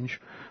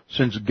change.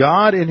 Since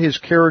God in His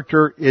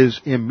character is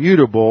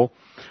immutable,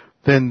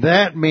 then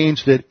that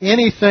means that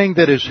anything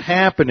that is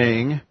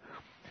happening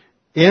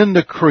in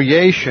the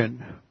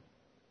creation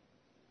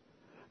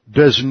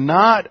does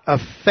not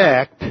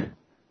affect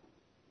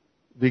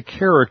the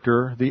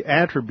character, the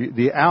attribute,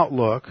 the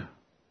outlook,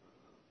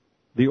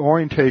 the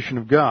orientation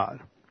of God.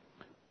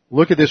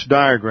 Look at this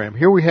diagram.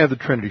 Here we have the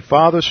Trinity,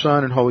 Father,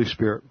 Son, and Holy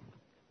Spirit.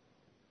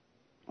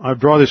 I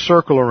draw this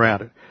circle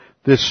around it.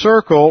 This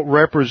circle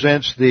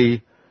represents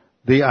the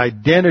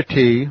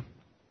identity,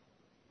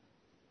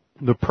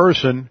 the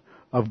person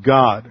of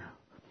God.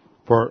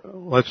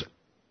 Let's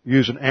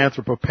use an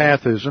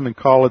anthropopathism and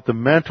call it the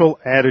mental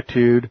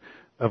attitude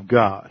of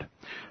God.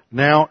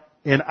 Now,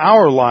 in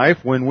our life,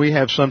 when we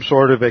have some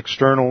sort of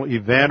external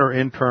event or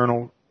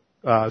internal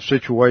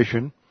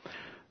situation,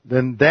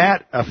 then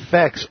that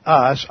affects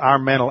us, our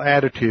mental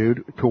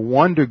attitude, to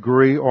one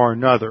degree or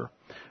another.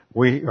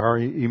 We are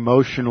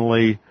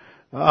emotionally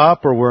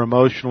up or we're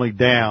emotionally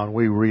down.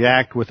 We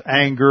react with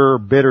anger,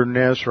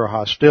 bitterness, or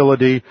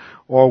hostility,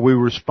 or we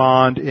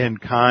respond in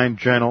kind,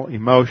 gentle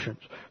emotions.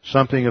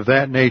 Something of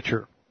that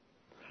nature.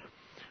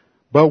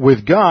 But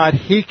with God,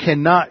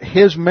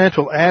 His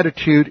mental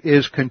attitude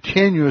is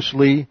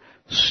continuously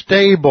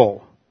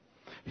stable.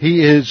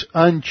 He is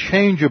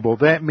unchangeable.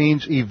 That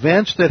means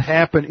events that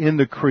happen in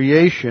the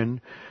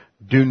creation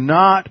do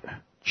not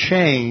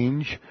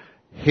change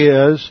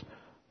His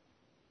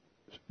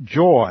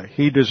joy.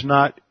 He does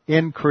not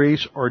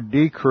increase or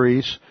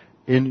decrease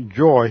in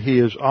joy. He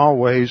is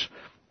always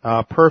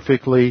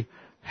perfectly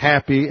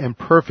happy and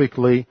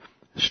perfectly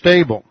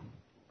stable.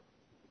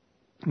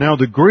 Now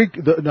the Greek,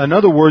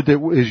 another word that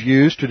is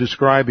used to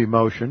describe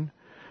emotion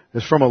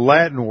is from a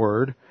Latin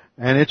word,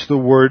 and it's the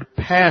word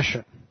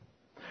passion.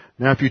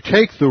 Now if you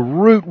take the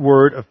root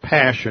word of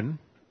passion,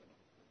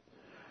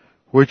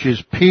 which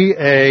is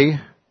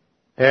P-A-S-S,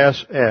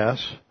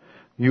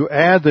 you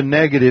add the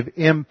negative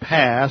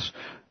impasse,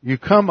 you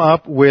come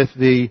up with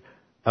a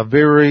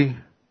very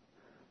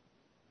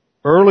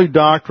early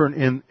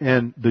doctrine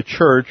in the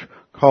church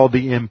called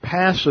the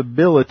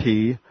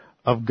impassibility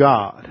of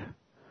God.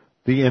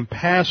 The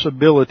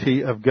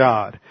impassibility of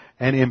God.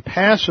 And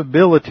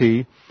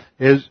impassibility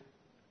is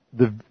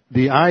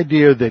the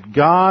idea that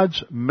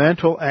God's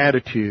mental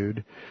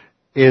attitude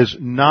is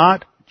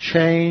not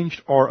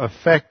changed or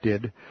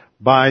affected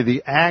by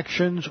the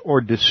actions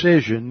or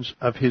decisions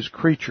of His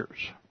creatures.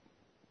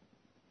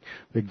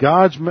 That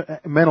God's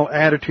mental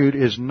attitude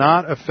is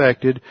not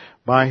affected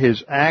by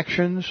His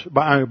actions,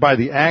 by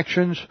the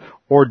actions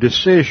or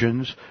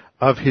decisions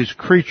of His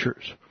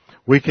creatures.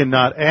 We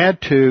cannot add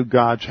to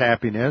God's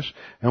happiness,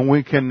 and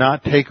we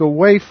cannot take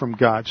away from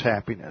God's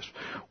happiness.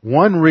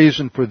 One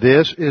reason for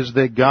this is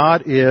that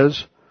God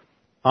is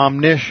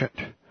omniscient,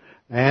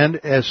 and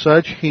as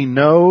such, He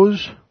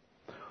knows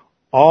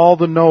all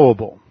the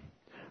knowable.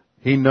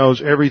 He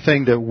knows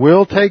everything that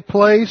will take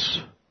place.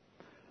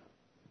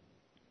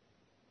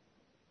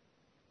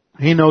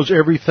 He knows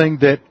everything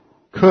that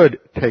could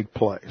take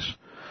place.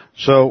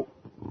 So,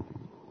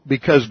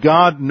 because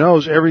God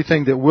knows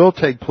everything that will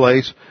take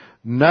place,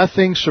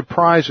 nothing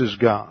surprises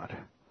God.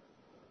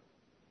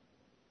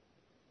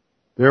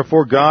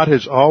 Therefore, God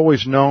has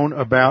always known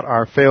about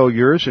our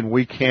failures, and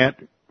we can't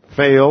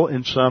fail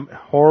in some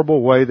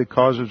horrible way that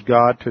causes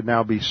God to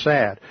now be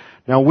sad.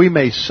 Now, we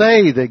may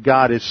say that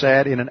God is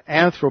sad in an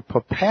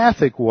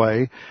anthropopathic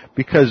way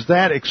because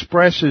that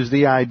expresses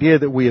the idea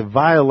that we have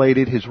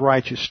violated His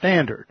righteous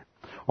standard.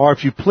 Or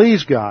if you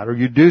please God, or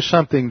you do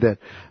something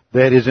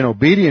that is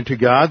obedient to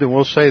God, then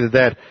we'll say that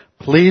that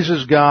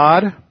pleases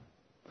God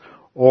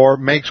or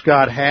makes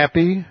God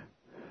happy.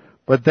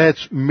 But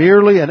that's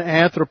merely an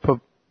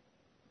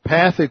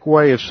anthropopathic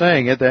way of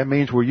saying it. That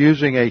means we're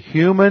using a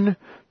human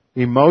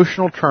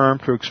emotional term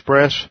to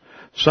express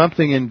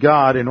something in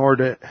God in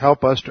order to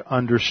help us to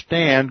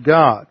understand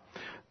God.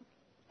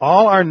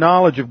 All our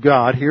knowledge of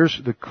God, here's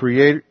the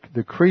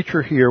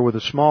creature here with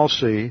a small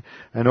c,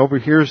 and over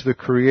here's the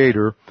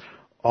Creator.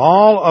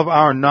 All of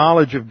our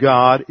knowledge of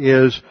God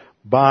is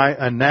by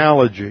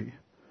analogy.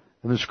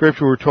 In the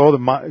Scripture we're told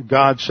that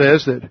God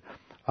says that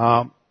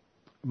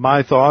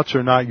my thoughts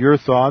are not your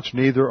thoughts,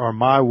 neither are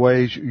my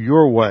ways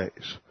your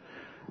ways.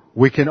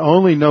 We can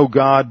only know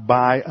God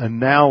by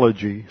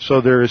analogy.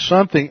 So there is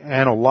something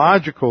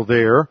analogical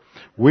there.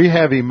 We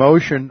have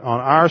emotion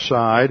on our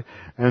side,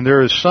 and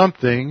there is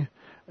something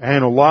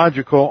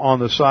analogical on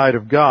the side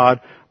of God,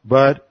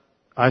 but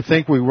I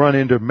think we run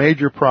into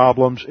major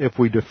problems if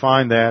we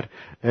define that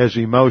as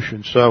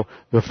emotion. So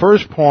the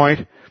first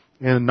point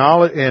in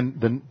knowledge,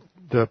 in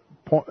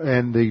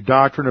the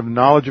doctrine of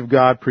knowledge of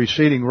God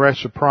preceding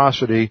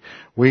reciprocity,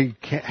 we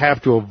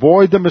have to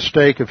avoid the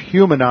mistake of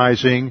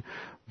humanizing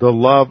the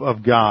love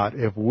of God.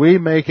 If we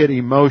make it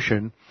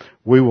emotion,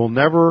 we will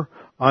never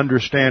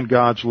understand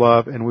God's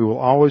love, and we will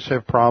always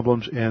have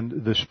problems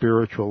in the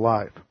spiritual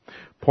life.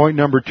 Point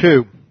number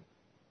 2.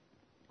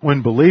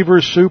 When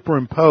believers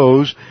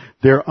superimpose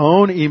their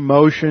own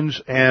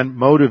emotions and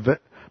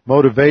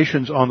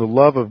motivations on the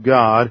love of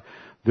God,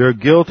 they're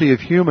guilty of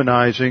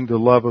humanizing the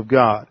love of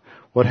God.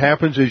 What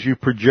happens is you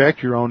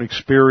project your own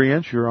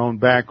experience, your own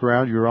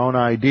background, your own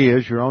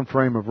ideas, your own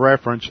frame of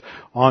reference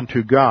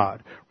onto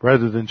God.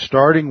 Rather than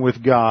starting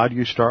with God,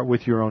 you start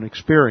with your own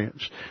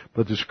experience.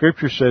 But the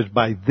Scripture says,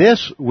 by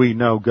this we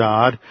know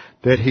God,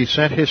 that He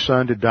sent His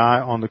Son to die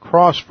on the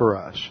cross for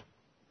us.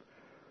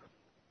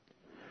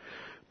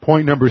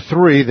 Point number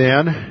 3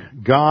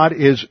 then, God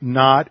is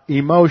not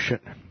emotion.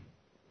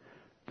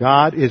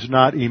 God is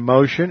not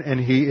emotion,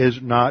 and He is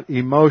not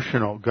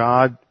emotional.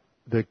 God,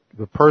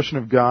 the person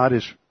of God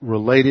is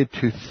related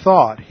to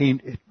thought.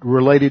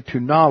 Related to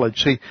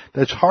knowledge. See,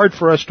 that's hard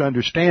for us to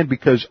understand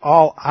because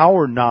all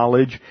our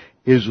knowledge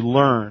is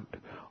learned.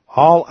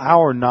 All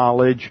our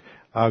knowledge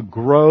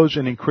grows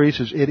and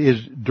increases. It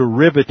is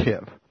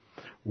derivative.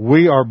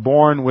 We are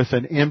born with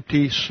an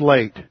empty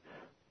slate.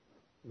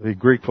 The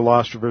Greek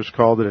philosophers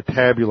called it a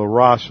tabula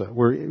rasa.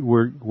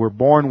 We're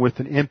born with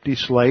an empty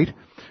slate.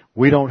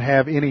 We don't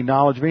have any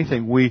knowledge of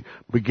anything. We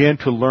begin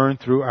to learn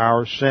through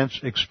our sense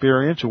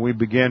experience, and we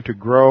begin to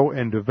grow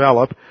and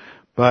develop,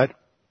 but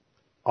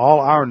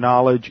all our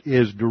knowledge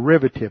is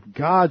derivative.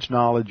 God's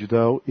knowledge,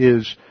 though,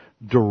 is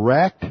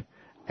direct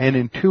and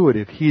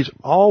intuitive. He's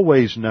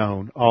always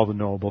known all the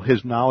knowable.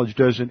 His knowledge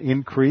doesn't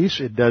increase,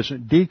 it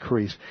doesn't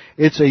decrease.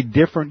 It's a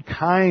different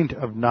kind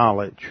of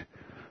knowledge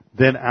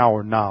than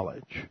our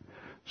knowledge.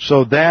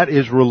 So that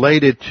is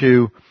related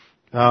to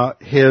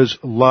His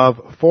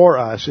love for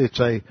us. It's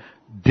a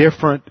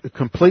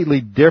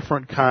completely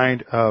different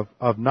kind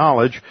of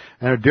knowledge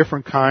and a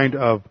different kind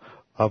of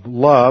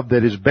love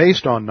that is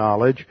based on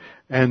knowledge,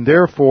 and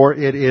therefore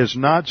it is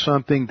not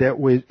something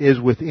that is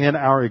within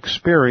our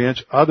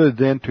experience other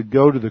than to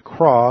go to the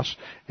cross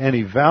and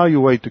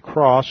evaluate the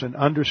cross and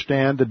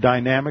understand the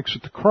dynamics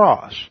of the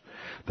cross.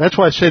 That's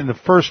why I said in the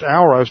first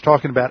hour I was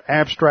talking about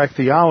abstract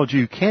theology.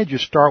 You can't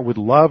just start with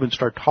love and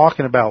start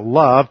talking about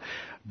love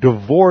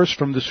divorced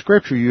from the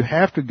Scripture. You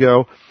have to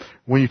go,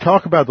 when you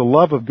talk about the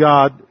love of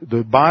God,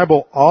 the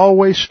Bible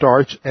always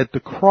starts at the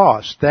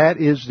cross. That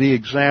is the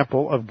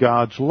example of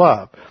God's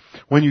love.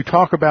 When you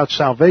talk about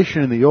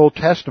salvation in the Old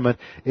Testament,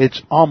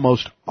 it's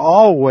almost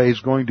always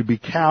going to be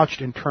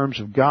couched in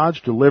terms of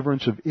God's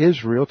deliverance of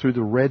Israel through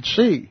the Red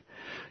Sea.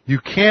 You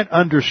can't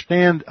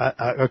understand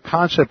a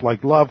concept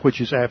like love,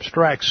 which is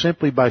abstract,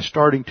 simply by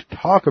starting to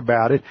talk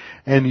about it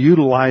and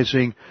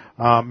utilizing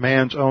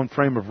man's own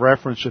frame of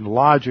reference and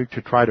logic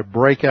to try to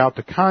break out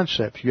the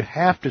concepts. You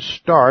have to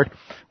start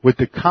with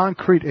the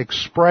concrete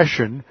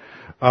expression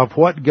of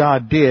what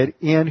God did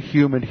in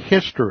human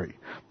history.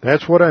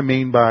 That's what I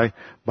mean by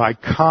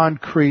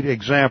concrete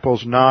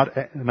examples, not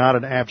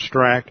an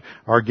abstract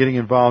or getting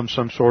involved in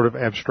some sort of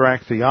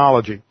abstract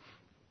theology.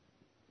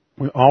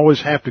 We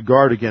always have to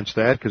guard against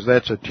that because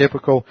that's a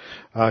typical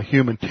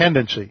human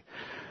tendency.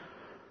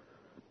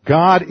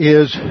 God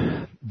is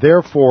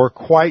therefore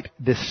quite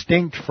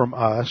distinct from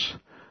us,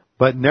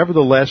 but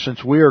nevertheless,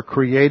 since we are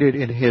created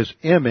in His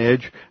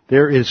image,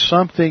 there is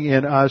something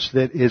in us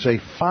that is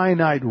a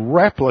finite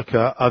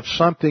replica of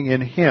something in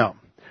Him.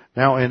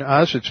 Now, in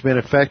us, it's been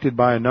affected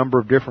by a number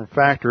of different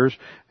factors,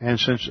 and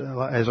since,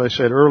 as I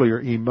said earlier,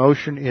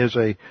 emotion is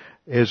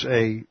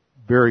a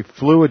very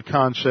fluid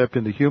concept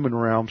in the human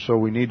realm, so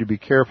we need to be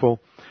careful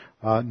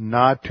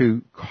not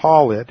to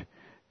call it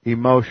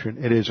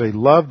emotion. It is a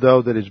love,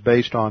 though, that is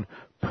based on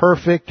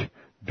perfect,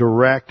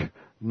 direct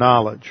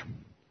knowledge.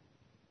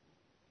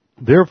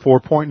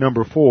 Therefore, point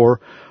number 4,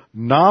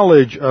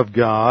 knowledge of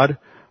God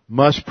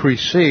must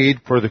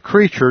precede, for the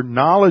creature,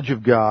 knowledge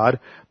of God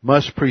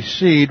must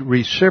precede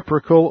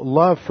reciprocal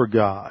love for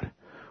God.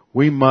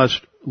 We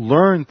must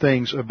learn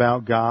things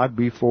about God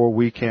before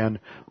we can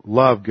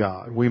love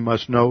God. We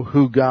must know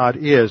who God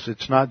is.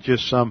 It's not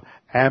just some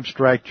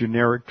abstract,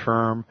 generic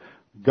term,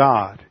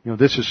 God.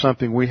 This is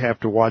something we have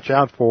to watch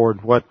out for in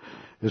what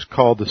is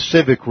called the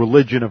civic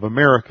religion of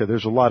America.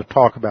 There's a lot of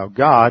talk about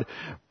God,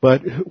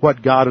 but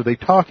what God are they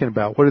talking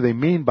about? What do they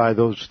mean by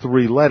those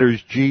three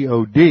letters,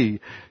 G-O-D?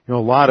 A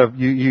lot of,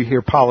 you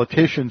hear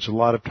politicians a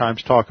lot of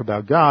times talk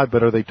about God,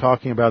 but are they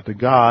talking about the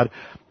God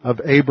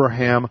of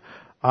Abraham,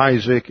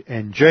 Isaac,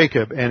 and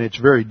Jacob? And it's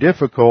very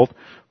difficult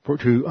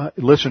to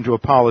listen to a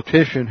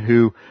politician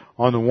who,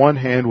 on the one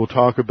hand, will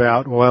talk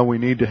about, well, we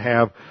need to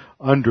have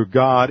under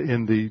God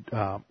in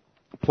the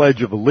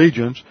Pledge of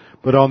Allegiance,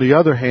 but on the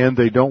other hand,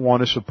 they don't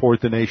want to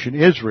support the nation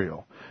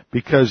Israel.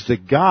 Because the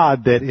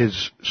God that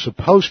is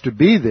supposed to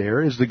be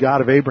there is the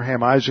God of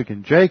Abraham, Isaac,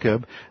 and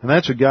Jacob, and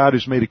that's a God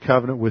who's made a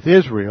covenant with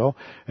Israel,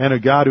 and a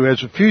God who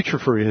has a future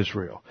for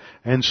Israel.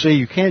 And see,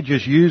 you can't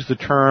just use the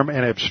term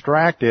and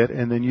abstract it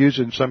and then use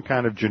it in some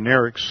kind of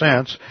generic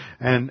sense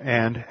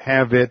and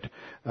have it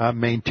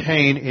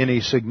maintain any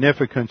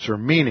significance or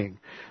meaning.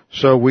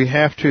 So we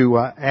have to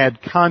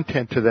add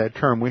content to that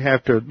term. We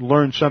have to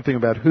learn something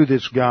about who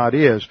this God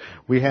is.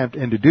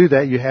 And to do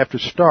that, you have to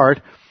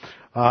start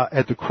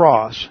at the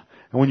cross.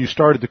 And when you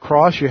start at the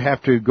cross, you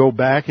have to go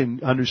back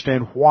and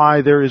understand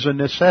why there is a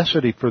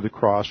necessity for the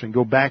cross and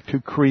go back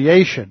to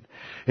creation.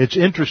 It's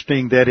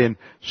interesting that in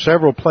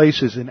several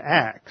places in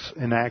Acts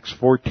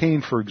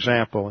 14, for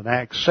example, in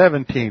Acts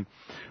 17,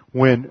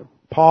 when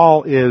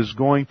Paul is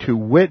going to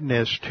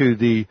witness to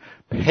the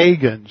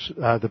pagans,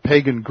 the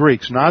pagan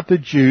Greeks, not the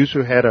Jews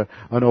who had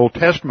an Old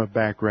Testament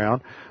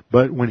background,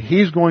 but when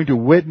he's going to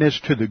witness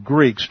to the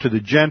Greeks, to the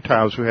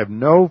Gentiles who have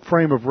no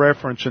frame of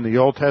reference in the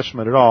Old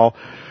Testament at all,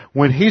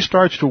 when he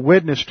starts to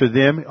witness to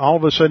them, all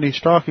of a sudden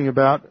he's talking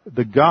about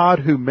the God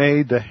who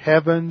made the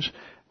heavens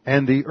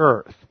and the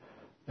earth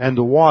and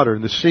the water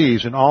and the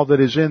seas and all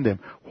that is in them.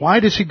 Why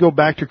does he go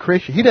back to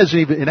creation? He doesn't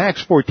even, in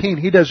Acts 14,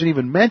 he doesn't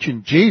even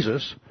mention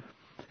Jesus.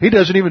 He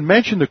doesn't even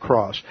mention the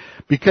cross.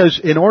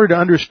 Because in order to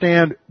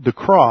understand the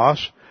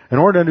cross, in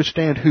order to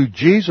understand who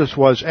Jesus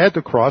was at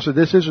the cross, and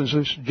this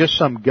isn't just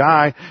some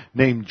guy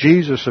named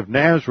Jesus of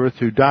Nazareth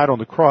who died on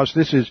the cross.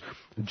 This is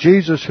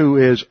Jesus who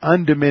is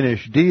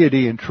undiminished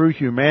deity and true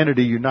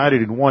humanity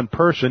united in one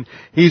person.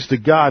 He's the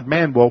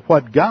God-man. Well,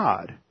 what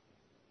God?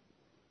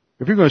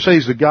 If you're going to say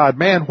he's the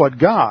God-man, what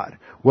God?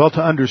 Well,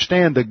 to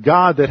understand the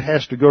God that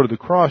has to go to the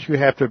cross,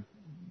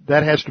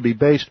 that has to be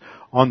based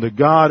on the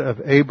God of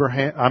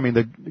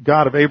the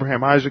God of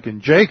Abraham, Isaac, and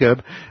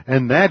Jacob,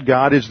 and that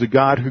God is the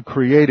God who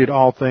created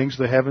all things,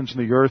 the heavens and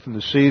the earth and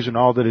the seas and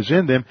all that is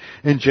in them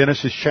in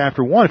Genesis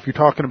chapter 1. If you're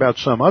talking about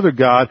some other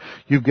God,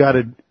 you've got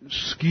a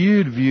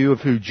skewed view of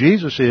who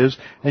Jesus is,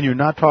 and you're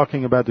not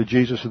talking about the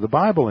Jesus of the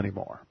Bible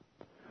anymore.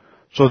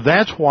 So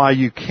that's why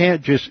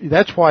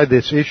that's why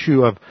this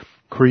issue of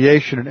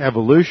creation and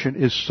evolution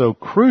is so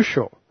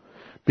crucial.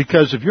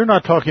 Because if you're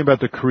not talking about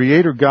the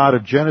Creator God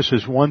of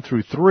Genesis 1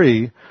 through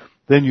 3,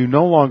 then you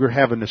no longer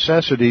have a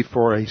necessity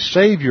for a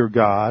Savior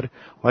God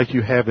like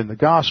you have in the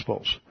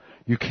Gospels.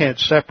 You can't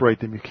separate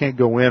them. You can't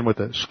go in with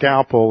a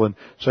scalpel and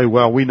say,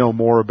 well, we know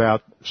more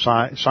about,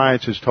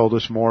 science has told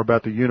us more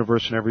about the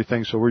universe and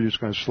everything, so we're just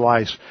going to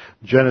slice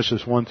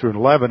Genesis 1 through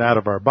 11 out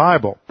of our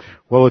Bible.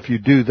 Well, if you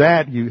do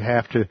that, you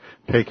have to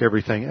take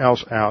everything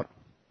else out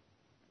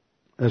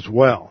as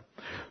well.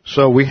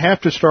 So we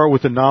have to start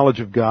with the knowledge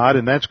of God,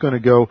 and that's going to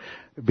go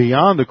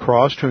beyond the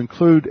cross to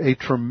include a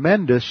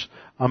tremendous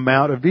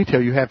amount of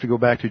detail. You have to go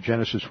back to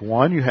Genesis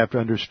 1. You have to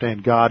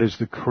understand God as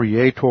the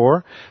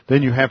Creator.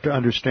 Then you have to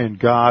understand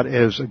God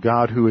as a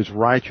God who is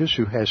righteous,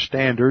 who has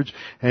standards,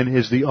 and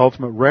is the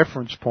ultimate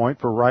reference point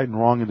for right and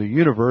wrong in the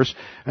universe.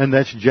 And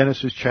that's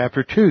Genesis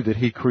chapter 2, that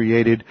He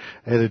created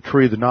the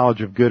tree of the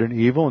knowledge of good and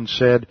evil and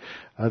said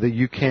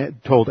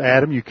told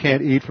Adam, you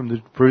can't eat from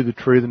the fruit of the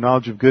tree of the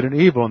knowledge of good and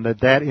evil, and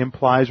that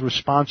implies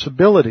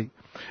responsibility.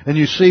 And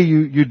you see,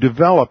 you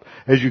develop,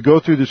 as you go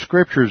through the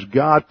Scriptures,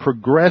 God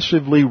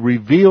progressively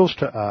reveals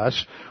to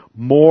us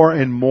more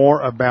and more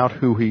about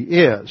who He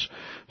is.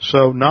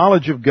 So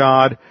knowledge of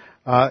God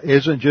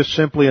isn't just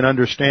simply an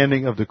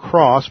understanding of the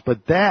cross,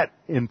 but that,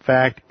 in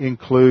fact,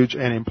 includes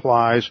and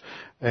implies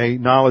a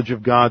knowledge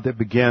of God that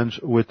begins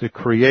with the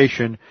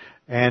creation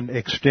and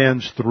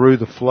extends through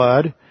the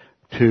flood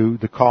to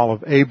the call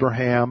of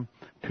Abraham,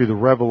 to the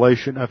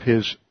revelation of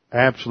His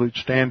absolute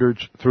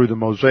standards through the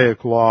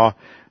Mosaic Law,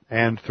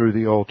 and through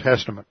the Old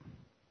Testament.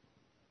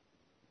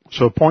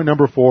 So point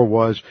number 4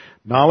 was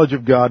knowledge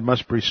of God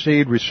must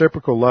precede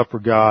reciprocal love for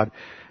God,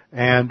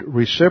 and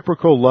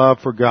reciprocal love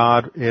for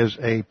God is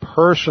a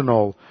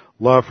personal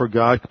love for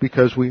God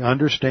because we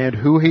understand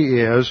who He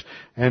is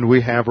and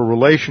we have a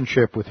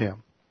relationship with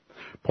Him.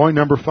 Point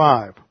number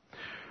 5.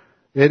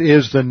 It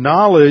is the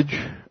knowledge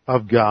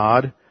of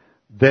God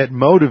that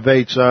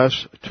motivates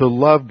us to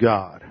love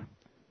God.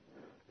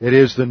 It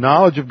is the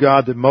knowledge of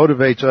God that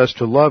motivates us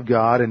to love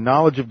God, and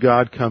knowledge of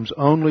God comes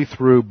only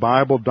through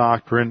Bible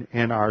doctrine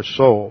in our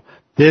soul.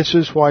 This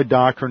is why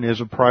doctrine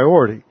is a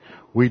priority.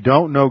 We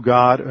don't know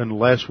God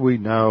unless we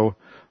know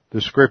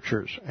the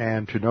Scriptures.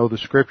 And to know the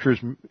Scriptures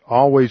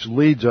always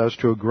leads us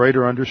to a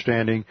greater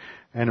understanding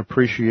and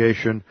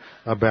appreciation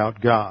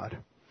about God.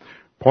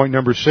 Point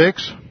number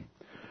 6.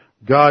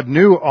 God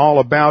knew all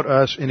about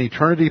us in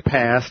eternity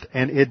past,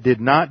 and it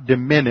did not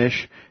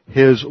diminish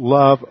His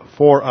love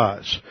for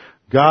us.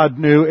 God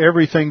knew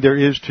everything there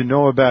is to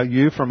know about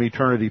you from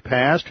eternity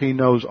past. He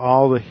knows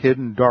all the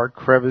hidden dark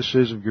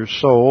crevices of your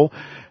soul.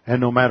 And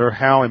no matter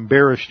how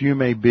embarrassed you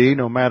may be,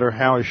 no matter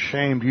how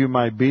ashamed you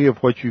might be of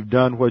what you've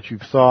done, what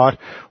you've thought,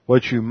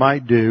 what you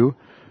might do,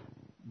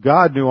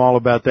 God knew all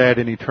about that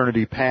in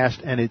eternity past,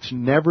 and it's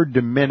never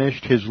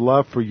diminished His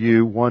love for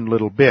you one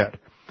little bit.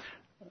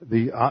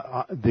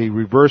 The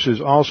reverse is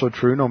also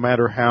true. No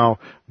matter how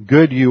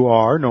good you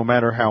are, no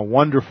matter how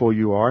wonderful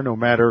you are, no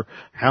matter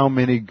how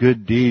many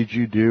good deeds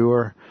you do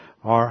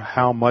or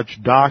how much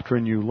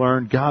doctrine you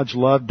learn, God's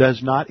love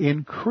does not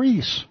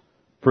increase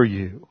for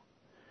you.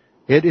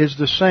 It is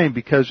the same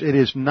because it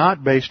is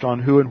not based on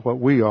who and what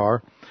we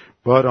are,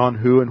 but on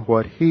who and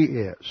what He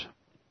is.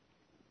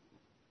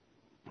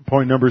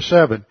 Point number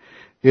 7.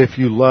 If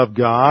you love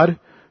God,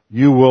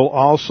 you will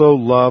also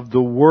love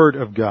the Word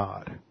of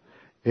God.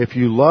 If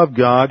you love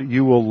God,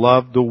 you will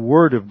love the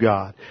Word of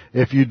God.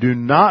 If you do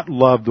not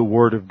love the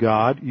Word of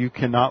God, you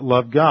cannot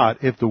love God.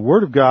 If the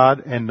Word of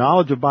God and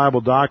knowledge of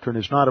Bible doctrine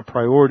is not a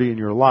priority in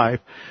your life,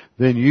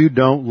 then you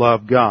don't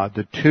love God.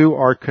 The two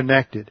are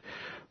connected.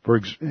 For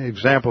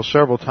example,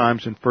 several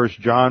times in 1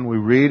 John we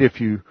read, if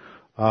you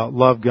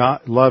love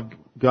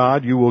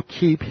God, you will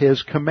keep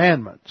His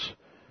commandments.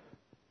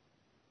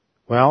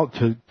 Well,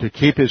 to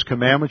keep His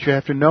commandments, you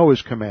have to know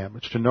His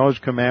commandments. To know His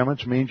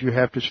commandments means you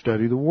have to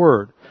study the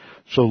Word.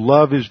 So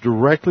love is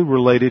directly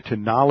related to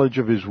knowledge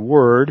of His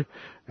Word,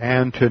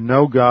 and to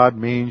know God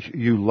means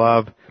you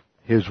love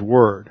His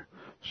Word.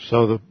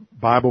 So the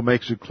Bible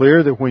makes it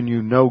clear that when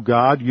you know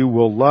God, you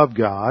will love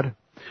God,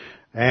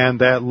 and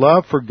that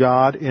love for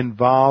God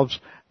involves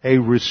a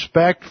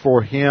respect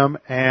for Him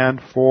and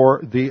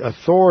for the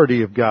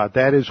authority of God.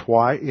 That is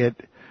why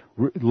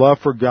love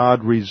for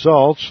God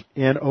results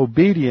in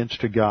obedience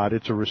to God.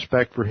 It's a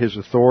respect for His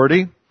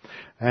authority,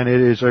 and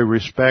it is a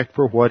respect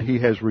for what He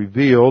has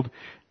revealed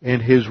in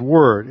His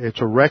Word.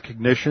 It's a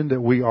recognition that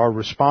we are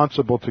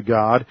responsible to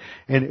God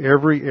in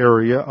every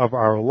area of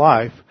our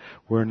life.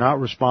 We're not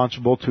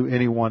responsible to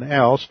anyone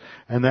else,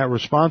 and that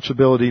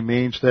responsibility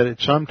means that at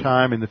some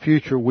time in the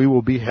future we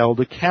will be held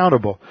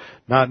accountable,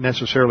 not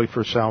necessarily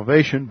for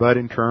salvation, but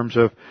in terms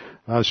of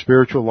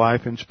spiritual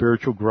life and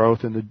spiritual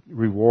growth and the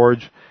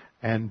rewards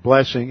and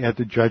blessing at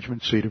the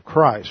judgment seat of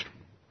Christ.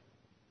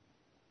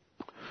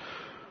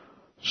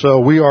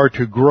 So we are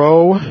to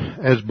grow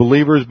as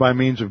believers by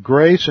means of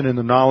grace and in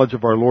the knowledge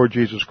of our Lord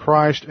Jesus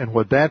Christ, and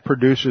what that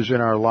produces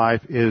in our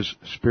life is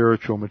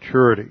spiritual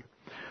maturity.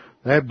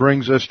 That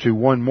brings us to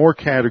one more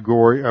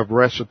category of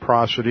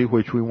reciprocity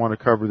which we want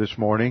to cover this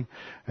morning,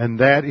 and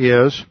that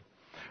is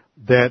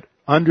that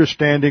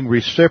understanding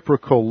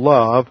reciprocal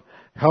love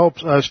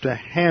helps us to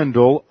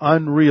handle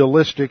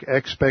unrealistic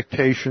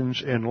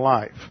expectations in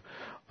life.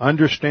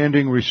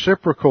 Understanding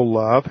reciprocal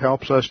love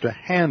helps us to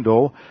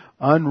handle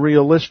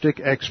unrealistic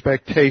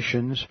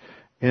expectations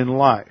in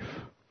life.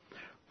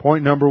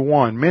 Point number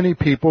 1, many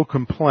people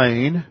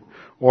complain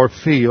or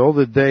feel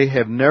that they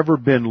have never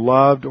been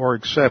loved or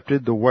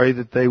accepted the way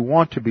that they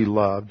want to be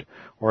loved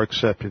or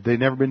accepted. They've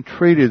never been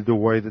treated the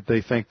way that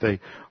they think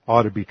they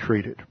ought to be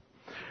treated.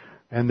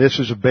 And this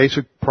is a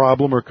basic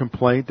problem or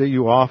complaint that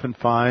you often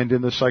find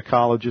in the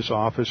psychologist's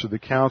office or the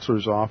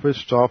counselor's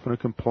office. It's often a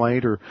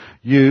complaint or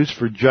used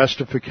for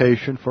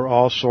justification for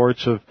all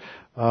sorts of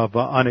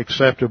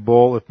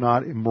unacceptable, if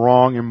not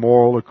wrong,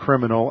 immoral, or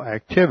criminal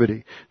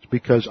activity. It's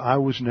because I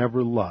was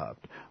never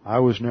loved. I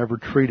was never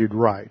treated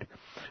right.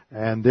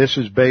 And this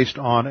is based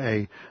on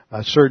a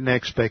certain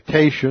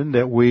expectation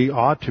that we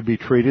ought to be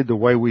treated the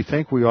way we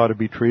think we ought to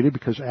be treated,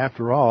 because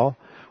after all,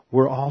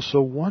 we're all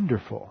so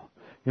wonderful.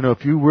 You know,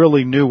 if you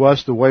really knew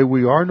us the way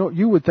we are,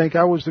 you would think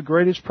I was the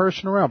greatest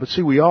person around. But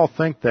see, we all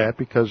think that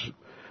because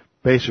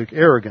basic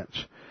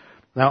arrogance.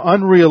 Now,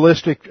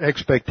 unrealistic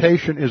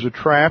expectation is a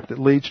trap that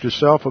leads to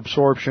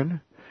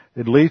self-absorption.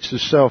 It leads to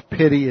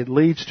self-pity. It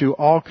leads to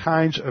all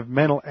kinds of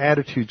mental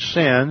attitude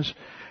sins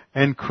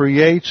and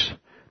creates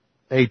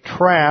a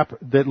trap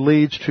that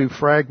leads to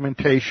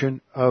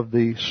fragmentation of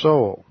the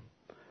soul.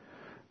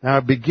 Now,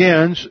 it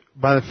begins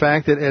by the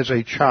fact that as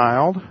a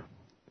child,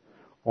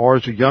 or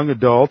as a young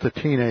adult, a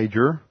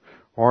teenager,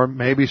 or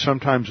maybe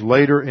sometimes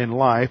later in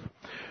life,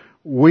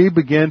 we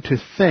begin to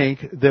think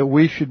that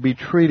we should be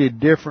treated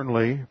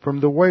differently from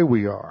the way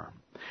we are.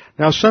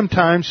 Now,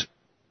 sometimes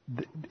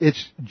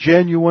it's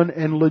genuine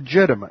and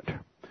legitimate.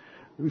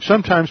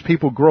 Sometimes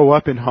people grow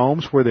up in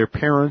homes where their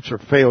parents are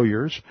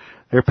failures.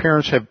 Their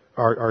parents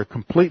are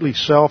completely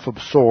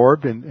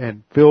self-absorbed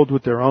and filled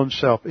with their own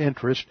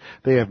self-interest.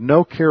 They have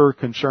no care or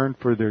concern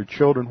for their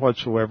children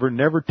whatsoever,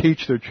 never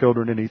teach their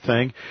children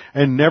anything,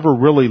 and never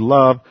really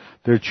love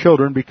their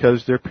children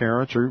because their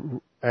parents are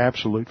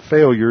absolute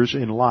failures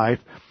in life,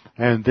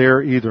 and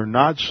they're either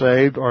not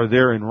saved or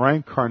they're in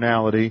rank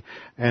carnality,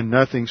 and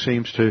nothing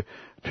seems to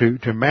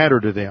to matter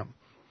to them.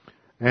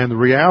 And the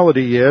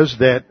reality is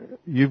that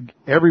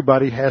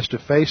everybody has to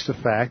face the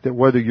fact that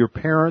whether your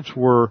parents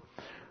were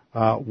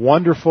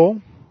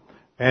wonderful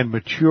and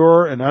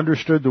mature and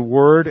understood the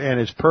Word and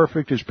as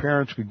perfect as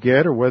parents could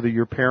get, or whether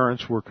your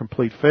parents were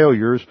complete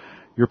failures,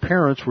 your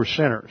parents were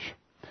sinners.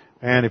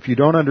 And if you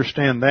don't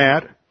understand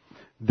that,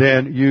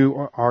 then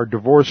you are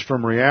divorced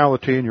from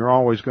reality and you're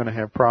always going to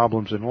have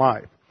problems in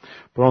life.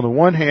 But on the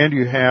one hand,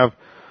 you have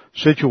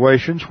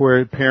situations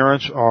where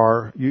parents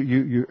are,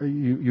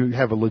 you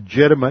have a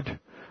legitimate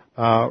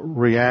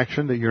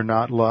reaction that you're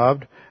not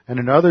loved, and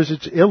in others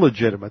it's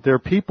illegitimate. There are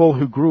people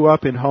who grew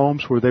up in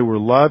homes where they were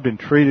loved and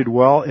treated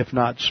well, if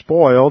not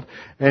spoiled,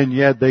 and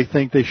yet they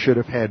think they should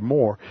have had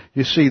more.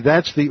 You see,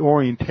 that's the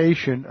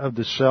orientation of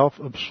the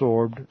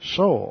self-absorbed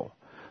soul.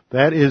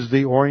 That is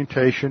the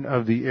orientation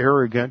of the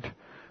arrogant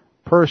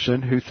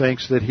person who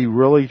thinks that he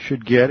really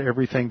should get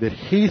everything that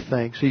he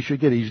thinks he should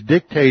get. He's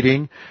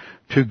dictating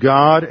to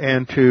God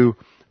and to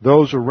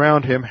those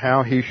around him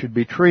how he should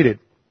be treated.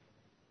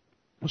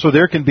 So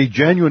there can be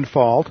genuine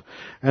fault,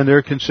 and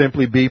there can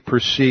simply be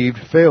perceived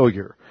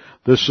failure.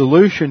 The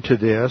solution to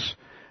this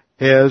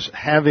is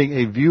having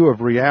a view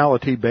of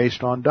reality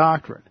based on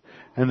doctrine.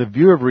 And the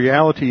view of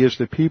reality is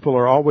that people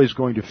are always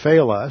going to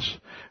fail us,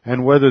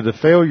 and whether the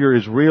failure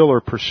is real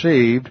or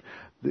perceived,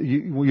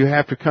 you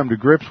have to come to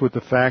grips with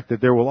the fact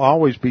that there will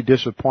always be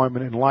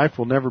disappointment, and life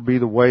will never be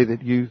the way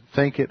that you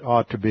think it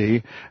ought to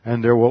be,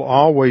 and there will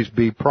always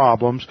be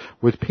problems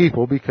with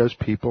people because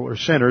people are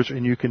sinners,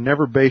 and you can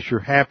never base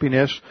your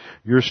happiness,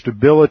 your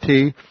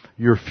stability,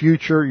 your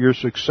future, your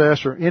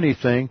success, or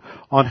anything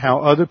on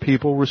how other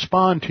people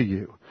respond to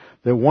you.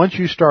 That once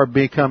you start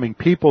becoming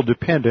people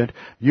dependent,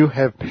 you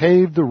have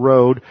paved the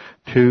road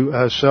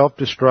to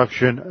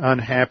self-destruction,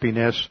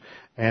 unhappiness,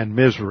 and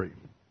misery.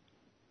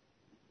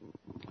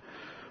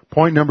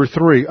 Point number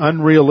 3,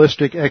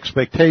 unrealistic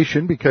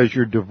expectation, because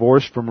you're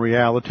divorced from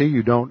reality.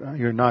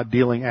 You're not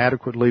dealing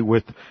adequately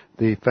with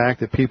the fact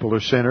that people are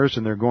sinners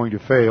and they're going to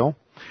fail.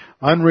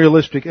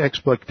 Unrealistic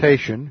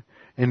expectation,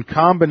 in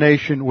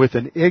combination with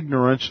an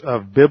ignorance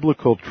of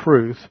biblical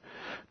truth,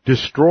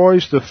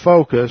 destroys the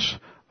focus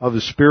of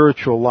the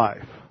spiritual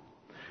life.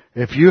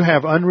 If you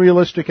have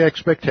unrealistic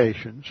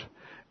expectations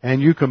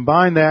and you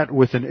combine that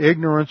with an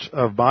ignorance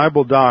of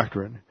Bible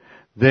doctrine,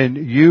 then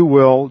you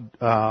will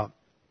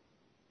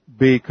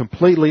be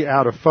completely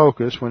out of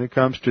focus when it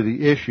comes to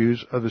the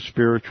issues of the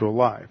spiritual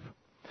life.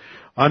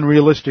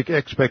 Unrealistic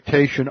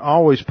expectation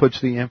always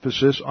puts the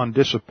emphasis on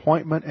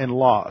disappointment and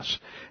loss.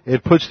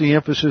 It puts the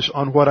emphasis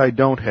on what I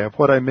don't have,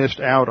 what I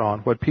missed out on,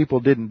 what people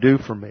didn't do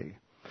for me.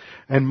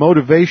 And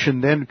motivation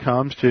then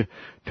comes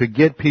to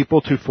get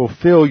people to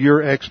fulfill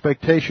your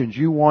expectations.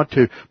 You want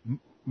to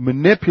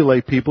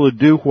manipulate people to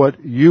do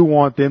what you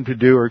want them to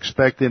do or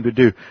expect them to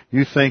do.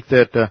 You think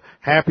that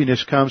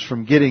happiness comes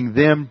from getting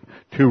them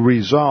to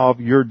resolve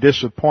your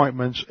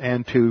disappointments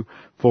and to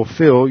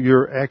fulfill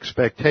your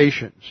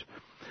expectations.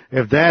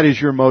 If that is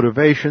your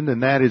motivation, then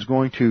that is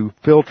going to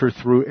filter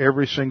through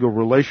every single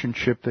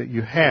relationship that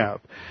you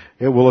have.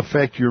 It will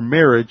affect your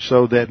marriage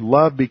so that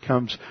love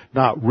becomes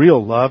not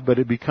real love, but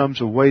it becomes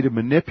a way to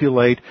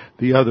manipulate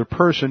the other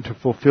person to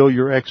fulfill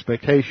your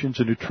expectations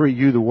and to treat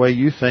you the way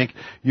you think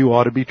you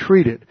ought to be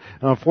treated.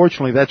 And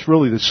unfortunately, that's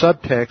really the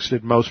subtext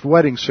at most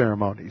wedding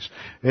ceremonies.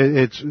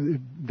 It's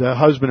the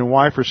husband and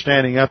wife are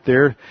standing up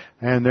there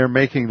and they're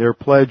making their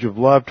pledge of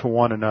love to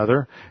one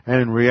another,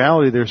 and in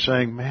reality they're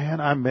saying, man,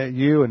 I met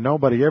you and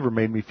nobody ever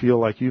made me feel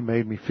like you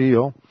made me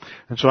feel,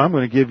 and so I'm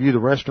going to give you the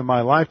rest of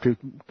my life to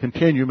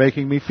continue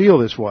making me feel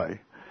this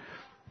way.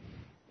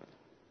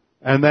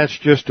 And that's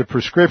just a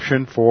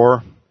prescription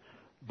for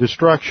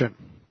destruction.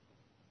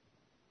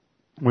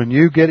 When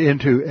you get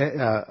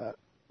into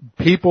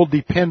people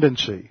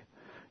dependency,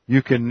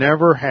 you can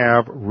never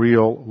have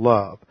real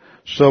love.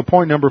 So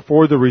point number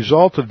 4, the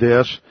result of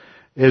this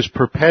is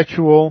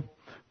perpetual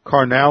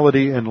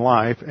carnality in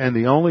life, and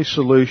the only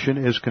solution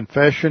is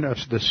confession of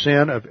the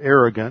sin of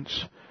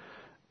arrogance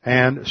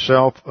and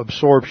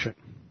self-absorption.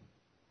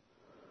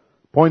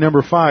 Point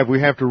number 5,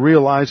 we have to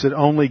realize that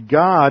only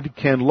God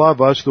can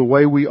love us the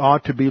way we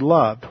ought to be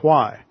loved.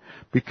 Why?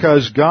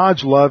 Because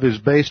God's love is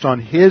based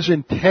on His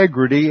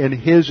integrity and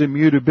His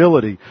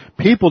immutability.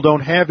 People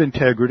don't have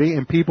integrity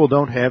and people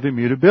don't have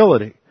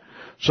immutability.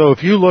 So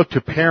if you look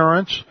to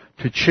parents,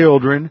 to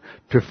children,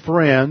 to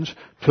friends,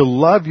 to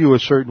love you a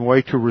certain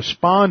way, to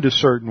respond a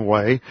certain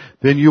way,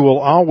 then you will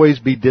always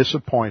be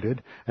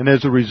disappointed. And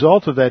as a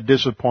result of that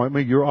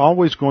disappointment, you're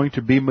always going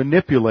to be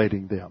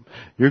manipulating them.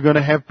 You're going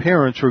to have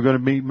parents who are going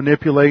to be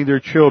manipulating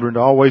their children to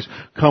always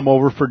come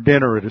over for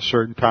dinner at a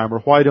certain time, or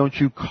why don't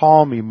you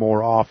call me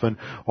more often,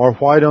 or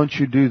why don't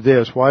you do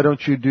this, why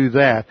don't you do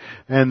that.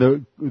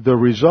 And the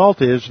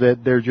result is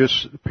that they're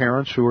just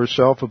parents who are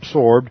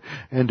self-absorbed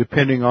and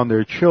depending on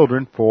their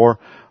children for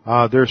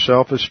their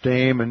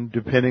self-esteem and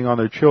depending on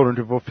their children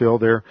to fulfill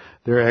their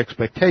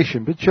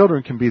expectation. But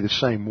children can be the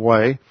same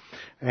way,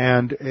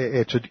 and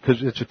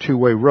because it's a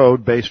two-way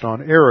road based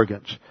on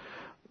arrogance.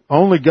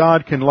 Only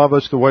God can love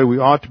us the way we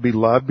ought to be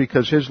loved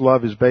because His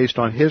love is based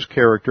on His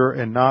character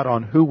and not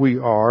on who we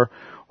are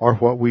or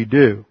what we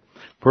do.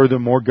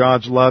 Furthermore,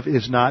 God's love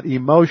is not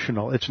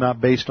emotional. It's not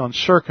based on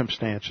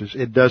circumstances.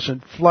 It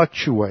doesn't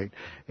fluctuate.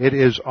 It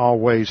is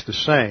always the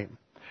same.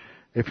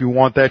 If you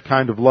want that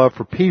kind of love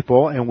for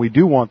people, and we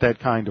do want that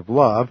kind of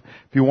love,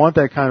 if you want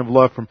that kind of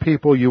love from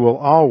people, you will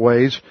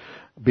always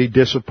be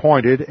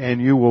disappointed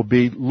and you will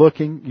be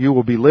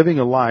living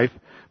a life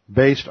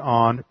based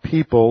on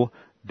people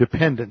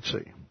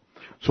dependency.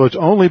 So it's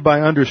only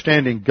by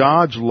understanding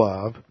God's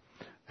love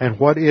and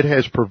what it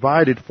has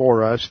provided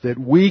for us that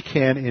we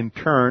can in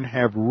turn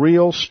have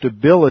real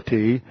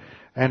stability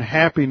and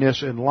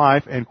happiness in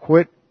life and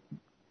quit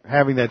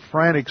having that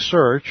frantic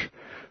search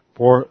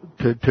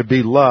to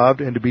be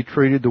loved and to be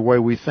treated the way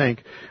we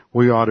think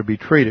we ought to be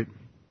treated.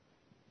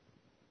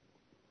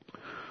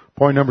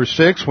 Point number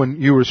 6,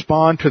 when you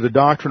respond to the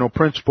doctrinal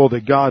principle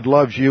that God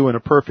loves you in a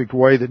perfect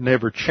way that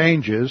never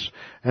changes,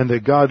 and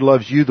that God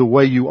loves you the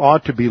way you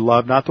ought to be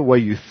loved, not the way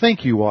you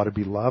think you ought to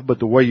be loved, but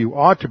the way you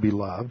ought to be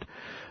loved,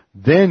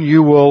 then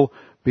you will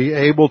be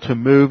able to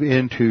move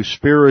into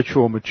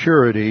spiritual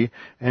maturity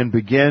and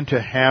begin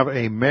to have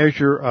a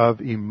measure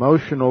of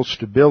emotional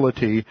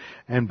stability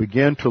and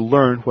begin to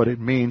learn what it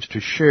means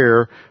to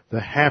share the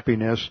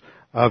happiness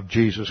of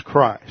Jesus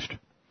Christ.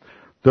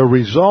 The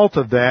result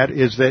of that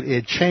is that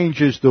it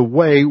changes the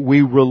way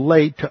we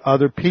relate to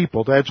other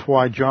people. That's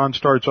why John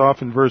starts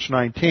off in verse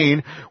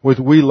 19 with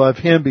 "We love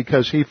Him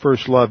because He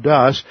first loved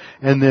us,"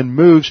 and then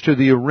moves to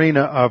the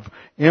arena of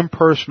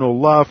impersonal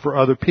love for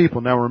other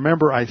people. Now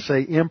remember, I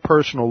say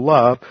impersonal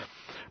love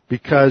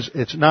because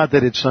it's not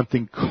that it's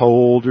something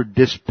cold or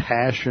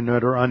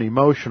dispassionate or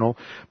unemotional,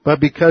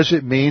 but because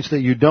it means that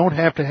you don't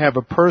have to have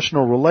a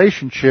personal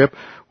relationship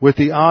with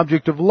the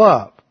object of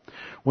love.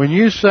 When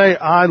you say,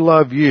 "I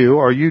love you,"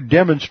 or you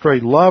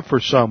demonstrate love for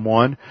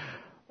someone,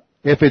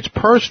 if it's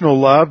personal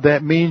love,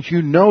 that means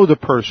you know the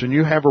person.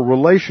 You have a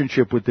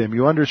relationship with them.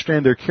 You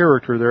understand their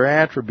character, their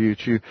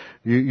attributes.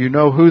 You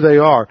know who they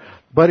are.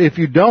 But if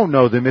you don't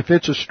know them, if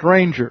it's a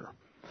stranger,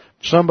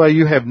 somebody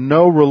you have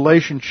no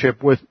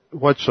relationship with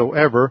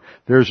whatsoever,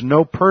 there's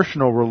no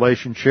personal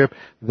relationship,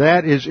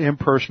 that is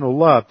impersonal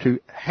love. To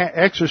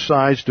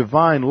exercise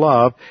divine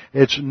love,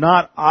 it's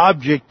not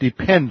object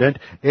dependent,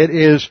 it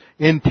is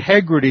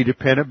integrity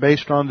dependent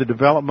based on the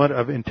development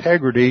of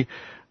integrity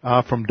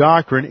from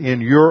doctrine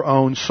in your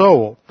own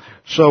soul.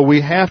 So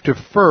we have to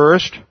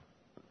first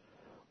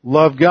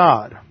love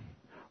God.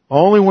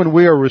 Only when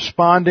we are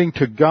responding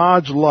to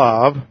God's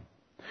love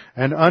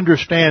and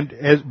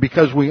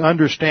because we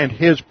understand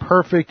His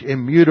perfect,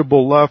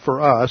 immutable love for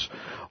us,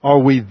 are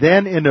we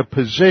then in a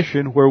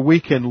position where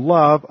we can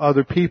love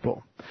other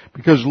people.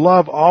 Because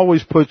love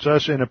always puts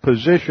us in a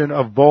position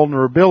of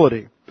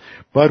vulnerability.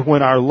 But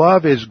when our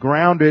love is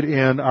grounded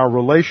in our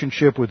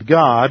relationship with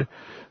God,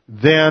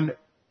 then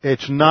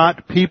it's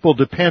not people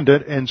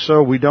dependent, and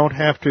so we don't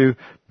have to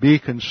be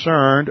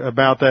concerned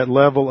about that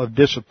level of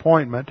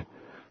disappointment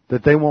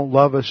that they won't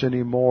love us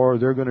anymore,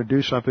 they're going to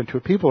do something to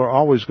it. People are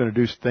always going to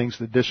do things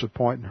that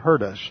disappoint and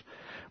hurt us.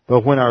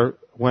 But when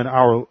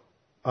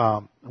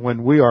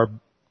we are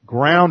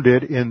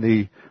grounded in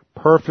the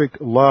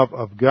perfect love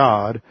of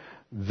God,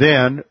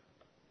 then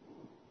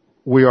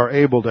we are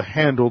able to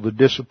handle the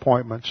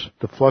disappointments,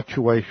 the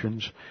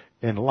fluctuations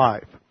in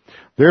life.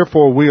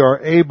 Therefore, we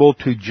are able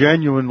to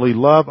genuinely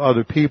love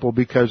other people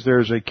because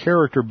there's a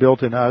character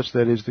built in us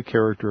that is the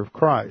character of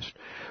Christ.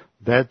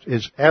 That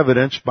is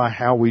evidenced by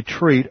how we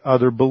treat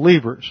other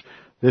believers.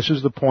 This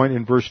is the point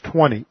in verse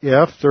 20.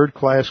 If, third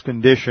class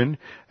condition,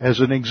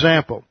 as an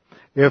example,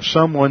 if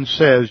someone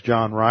says,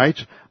 John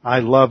writes,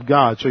 "I love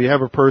God." So you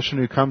have a person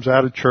who comes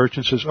out of church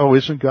and says, "Oh,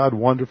 isn't God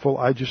wonderful?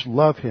 I just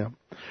love Him."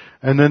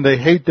 And then they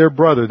hate their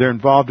brother. They're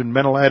involved in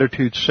mental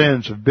attitude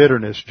sins of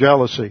bitterness,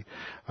 jealousy,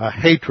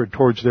 hatred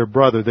towards their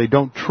brother. They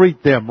don't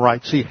treat them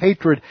right. See,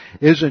 hatred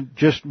isn't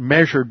just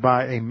measured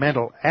by a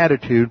mental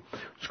attitude.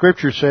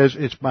 Scripture says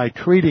it's by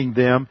treating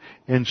them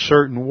in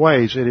certain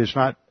ways. It is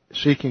not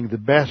seeking the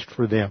best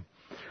for them.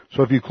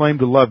 So if you claim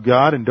to love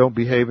God and don't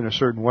behave in a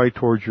certain way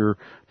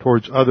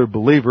towards other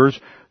believers,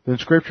 then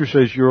Scripture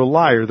says you're a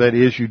liar. That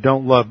is, you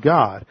don't love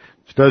God.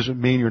 It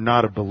doesn't mean you're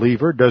not a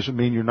believer. It doesn't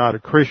mean you're not a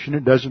Christian.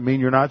 It doesn't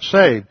mean you're not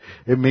saved.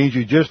 It means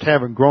you just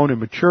haven't grown and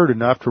matured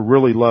enough to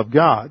really love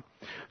God.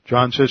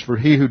 John says, "For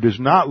he who does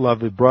not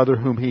love a brother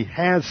whom he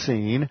has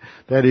seen,"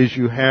 that is,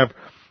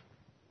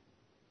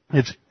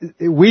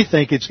 we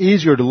think it's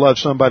easier to love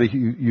somebody who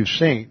you've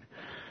seen.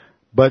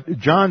 But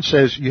John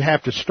says you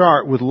have to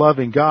start with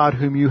loving God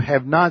whom you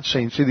have not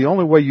seen. See, the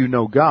only way you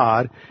know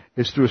God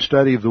is through a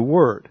study of the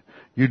Word.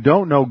 You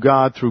don't know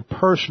God through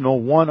personal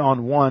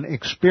one-on-one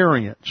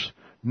experience.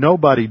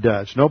 Nobody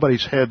does.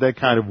 Nobody's had that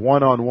kind of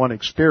one-on-one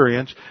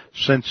experience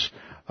since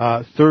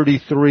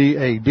 33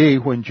 AD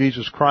when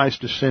Jesus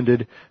Christ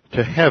ascended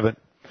to heaven.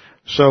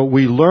 So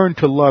we learn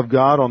to love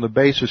God on the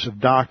basis of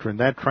doctrine.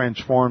 That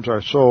transforms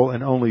our soul,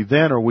 and only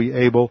then are we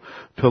able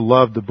to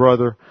love the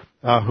brother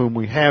whom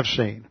we have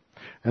seen.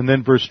 And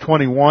then verse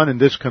 21, "In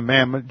this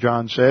commandment,"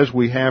 John says,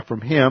 "we have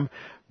from Him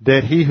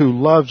that he who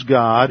loves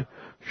God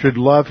should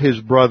love his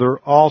brother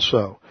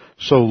also.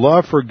 So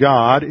love for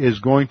God is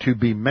going to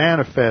be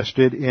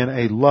manifested in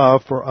a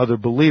love for other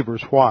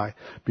believers. Why?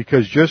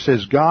 Because just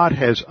as God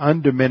has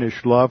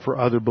undiminished love for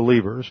other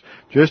believers,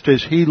 just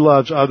as He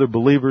loves other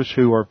believers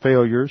who are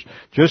failures,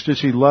 just as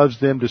He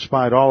loves them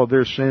despite all of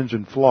their sins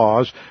and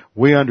flaws,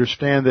 we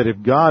understand that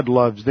if God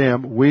loves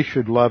them, we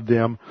should love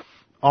them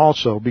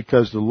also,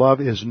 because the love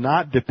is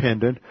not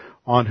dependent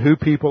on who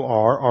people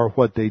are or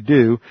what they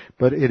do,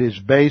 but it is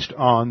based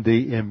on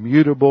the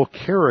immutable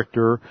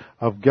character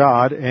of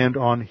God and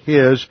on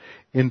His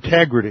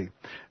integrity.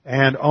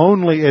 And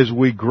only as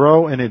we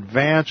grow and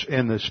advance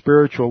in the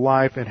spiritual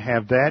life and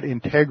have that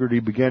integrity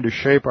begin to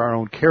shape our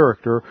own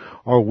character,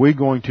 are we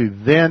going to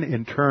then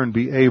in turn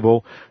be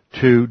able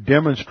to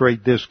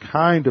demonstrate this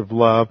kind of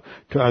love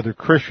to other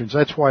Christians.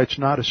 That's why it's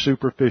not a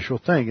superficial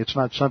thing. It's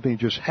not something that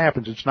just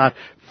happens. It's not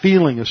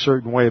feeling a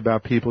certain way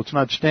about people. It's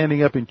not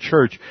standing up in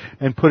church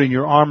and putting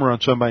your arm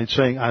around somebody and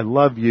saying, I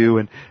love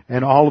you,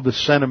 and all of the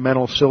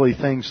sentimental, silly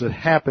things that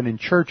happen in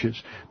churches.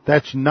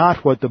 That's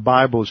not what the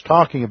Bible is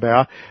talking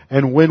about.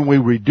 And when we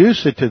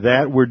reduce it to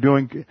that, we're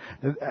doing,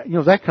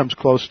 that comes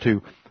close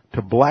to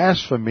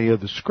blasphemy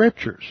of the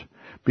Scriptures,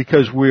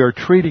 because we are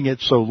treating it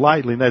so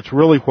lightly. And that's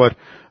really what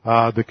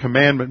the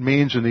commandment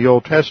means in the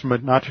Old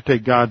Testament, not to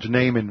take God's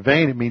name in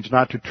vain. It means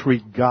not to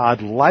treat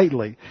God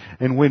lightly.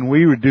 And when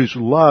we reduce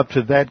love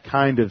to that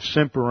kind of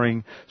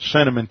simpering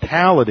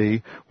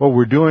sentimentality, what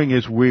we're doing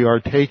is we are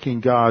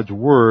taking God's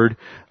word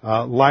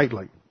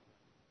lightly.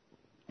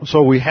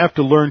 So we have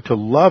to learn to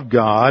love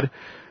God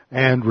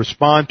and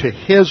respond to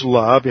His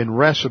love in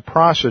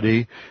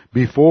reciprocity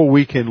before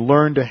we can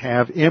learn to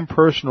have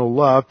impersonal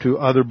love to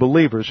other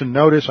believers. And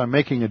notice I'm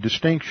making a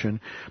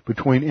distinction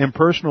between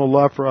impersonal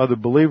love for other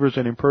believers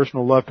and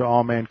impersonal love to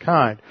all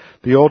mankind.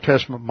 The Old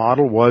Testament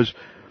model was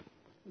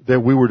that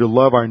we were to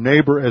love our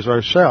neighbor as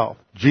ourselves.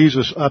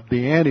 Jesus upped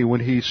the ante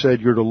when He said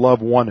you're to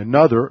love one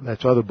another,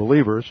 that's other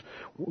believers,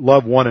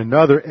 love one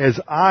another as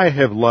I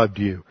have loved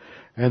you.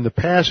 And the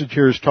passage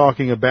here is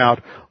talking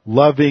about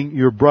loving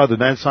your brother.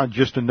 That's not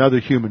just another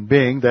human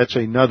being, that's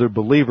another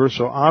believer.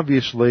 So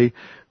obviously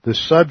the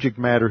subject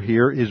matter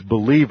here is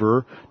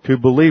believer to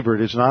believer.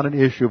 It is not an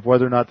issue of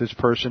whether or not this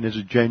person is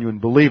a genuine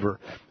believer.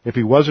 If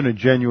he wasn't a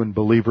genuine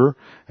believer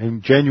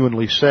and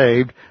genuinely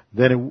saved,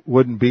 then it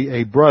wouldn't be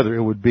a brother.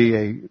 It would be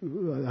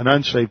an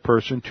unsaved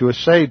person to a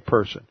saved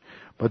person.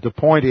 But the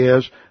point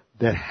is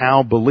that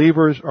how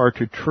believers are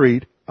to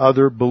treat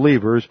other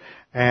believers,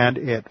 and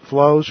it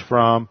flows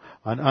from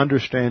an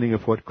understanding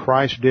of what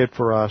Christ did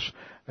for us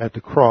at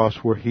the cross,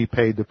 where He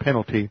paid the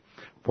penalty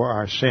for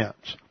our sins.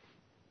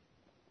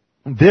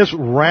 This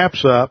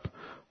wraps up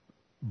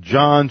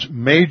John's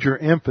major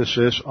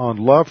emphasis on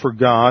love for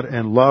God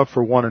and love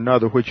for one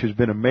another, which has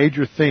been a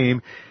major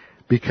theme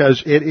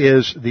because it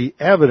is the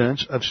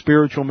evidence of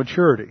spiritual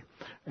maturity.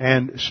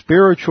 And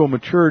spiritual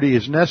maturity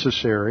is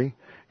necessary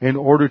in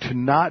order to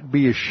not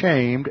be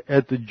ashamed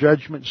at the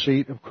judgment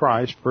seat of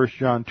Christ, 1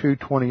 John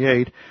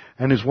 2:28,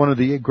 and is one of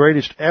the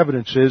greatest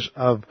evidences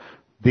of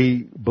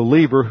the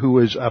believer who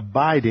is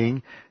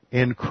abiding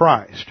in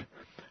Christ.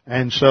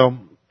 And so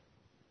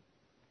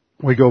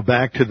we go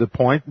back to the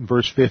point in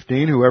verse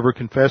 15, whoever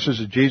confesses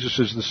that Jesus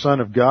is the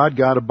Son of God,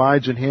 God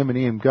abides in him and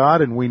he in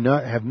God, and we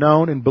have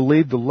known and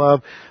believed the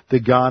love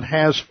that God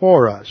has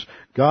for us.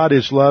 God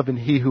is love, and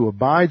he who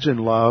abides in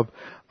love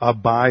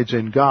abides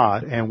in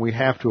God, and we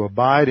have to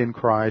abide in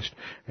Christ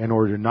in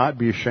order to not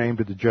be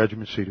ashamed of the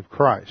judgment seat of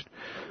Christ.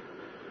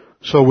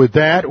 So with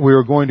that, we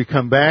are going to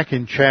come back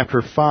in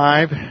chapter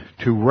 5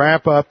 to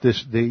wrap up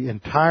the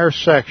entire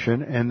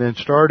section, and then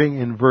starting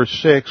in verse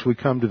 6, we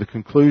come to the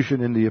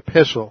conclusion in the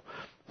epistle.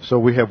 So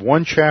we have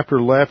one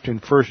chapter left in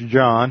 1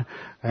 John,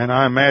 and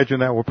I imagine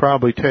that will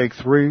probably take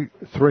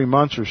three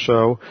months or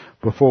so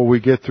before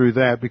we get through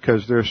that,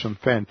 because there's some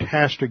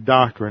fantastic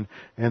doctrine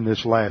in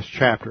this last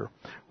chapter.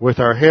 With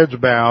our heads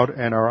bowed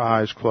and our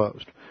eyes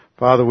closed.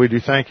 Father, we do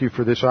thank you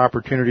for this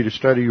opportunity to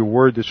study your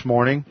word this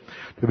morning,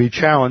 to be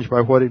challenged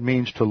by what it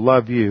means to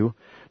love you,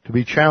 to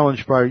be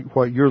challenged by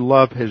what your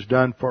love has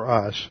done for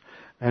us,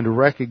 and to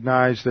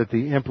recognize that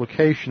the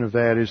implication of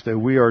that is that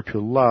we are to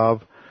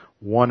love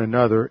one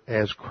another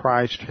as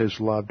Christ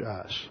has loved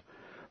us.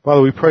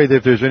 Father, we pray that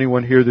if there's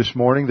anyone here this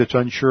morning that's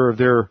unsure of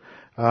their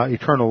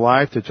eternal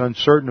life, that's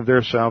uncertain of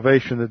their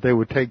salvation, that they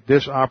would take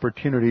this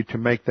opportunity to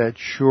make that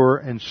sure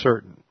and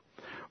certain.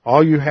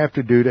 All you have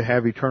to do to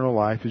have eternal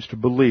life is to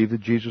believe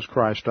that Jesus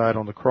Christ died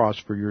on the cross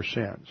for your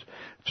sins.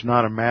 It's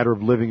not a matter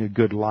of living a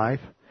good life.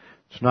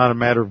 It's not a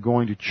matter of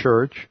going to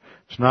church.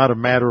 It's not a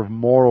matter of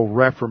moral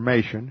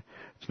reformation.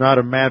 It's not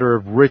a matter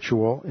of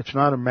ritual. It's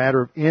not a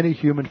matter of any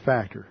human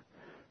factor.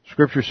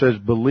 Scripture says,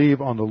 believe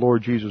on the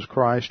Lord Jesus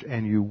Christ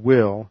and you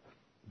will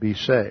be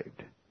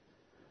saved.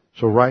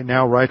 So right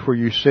now, right where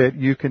you sit,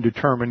 you can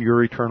determine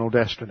your eternal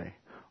destiny.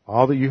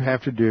 All that you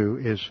have to do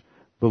is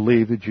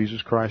believe that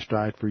Jesus Christ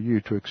died for you,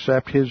 to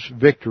accept His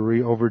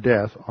victory over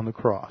death on the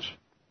cross.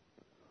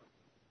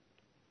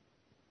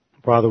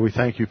 Father, we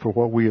thank you for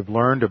what we have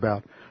learned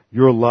about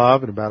your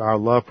love and about our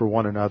love for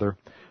one another.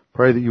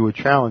 Pray that you would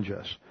challenge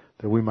us,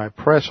 that we might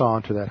press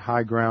on to that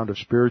high ground of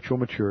spiritual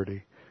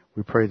maturity.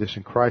 We pray this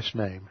in Christ's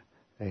name.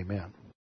 Amen.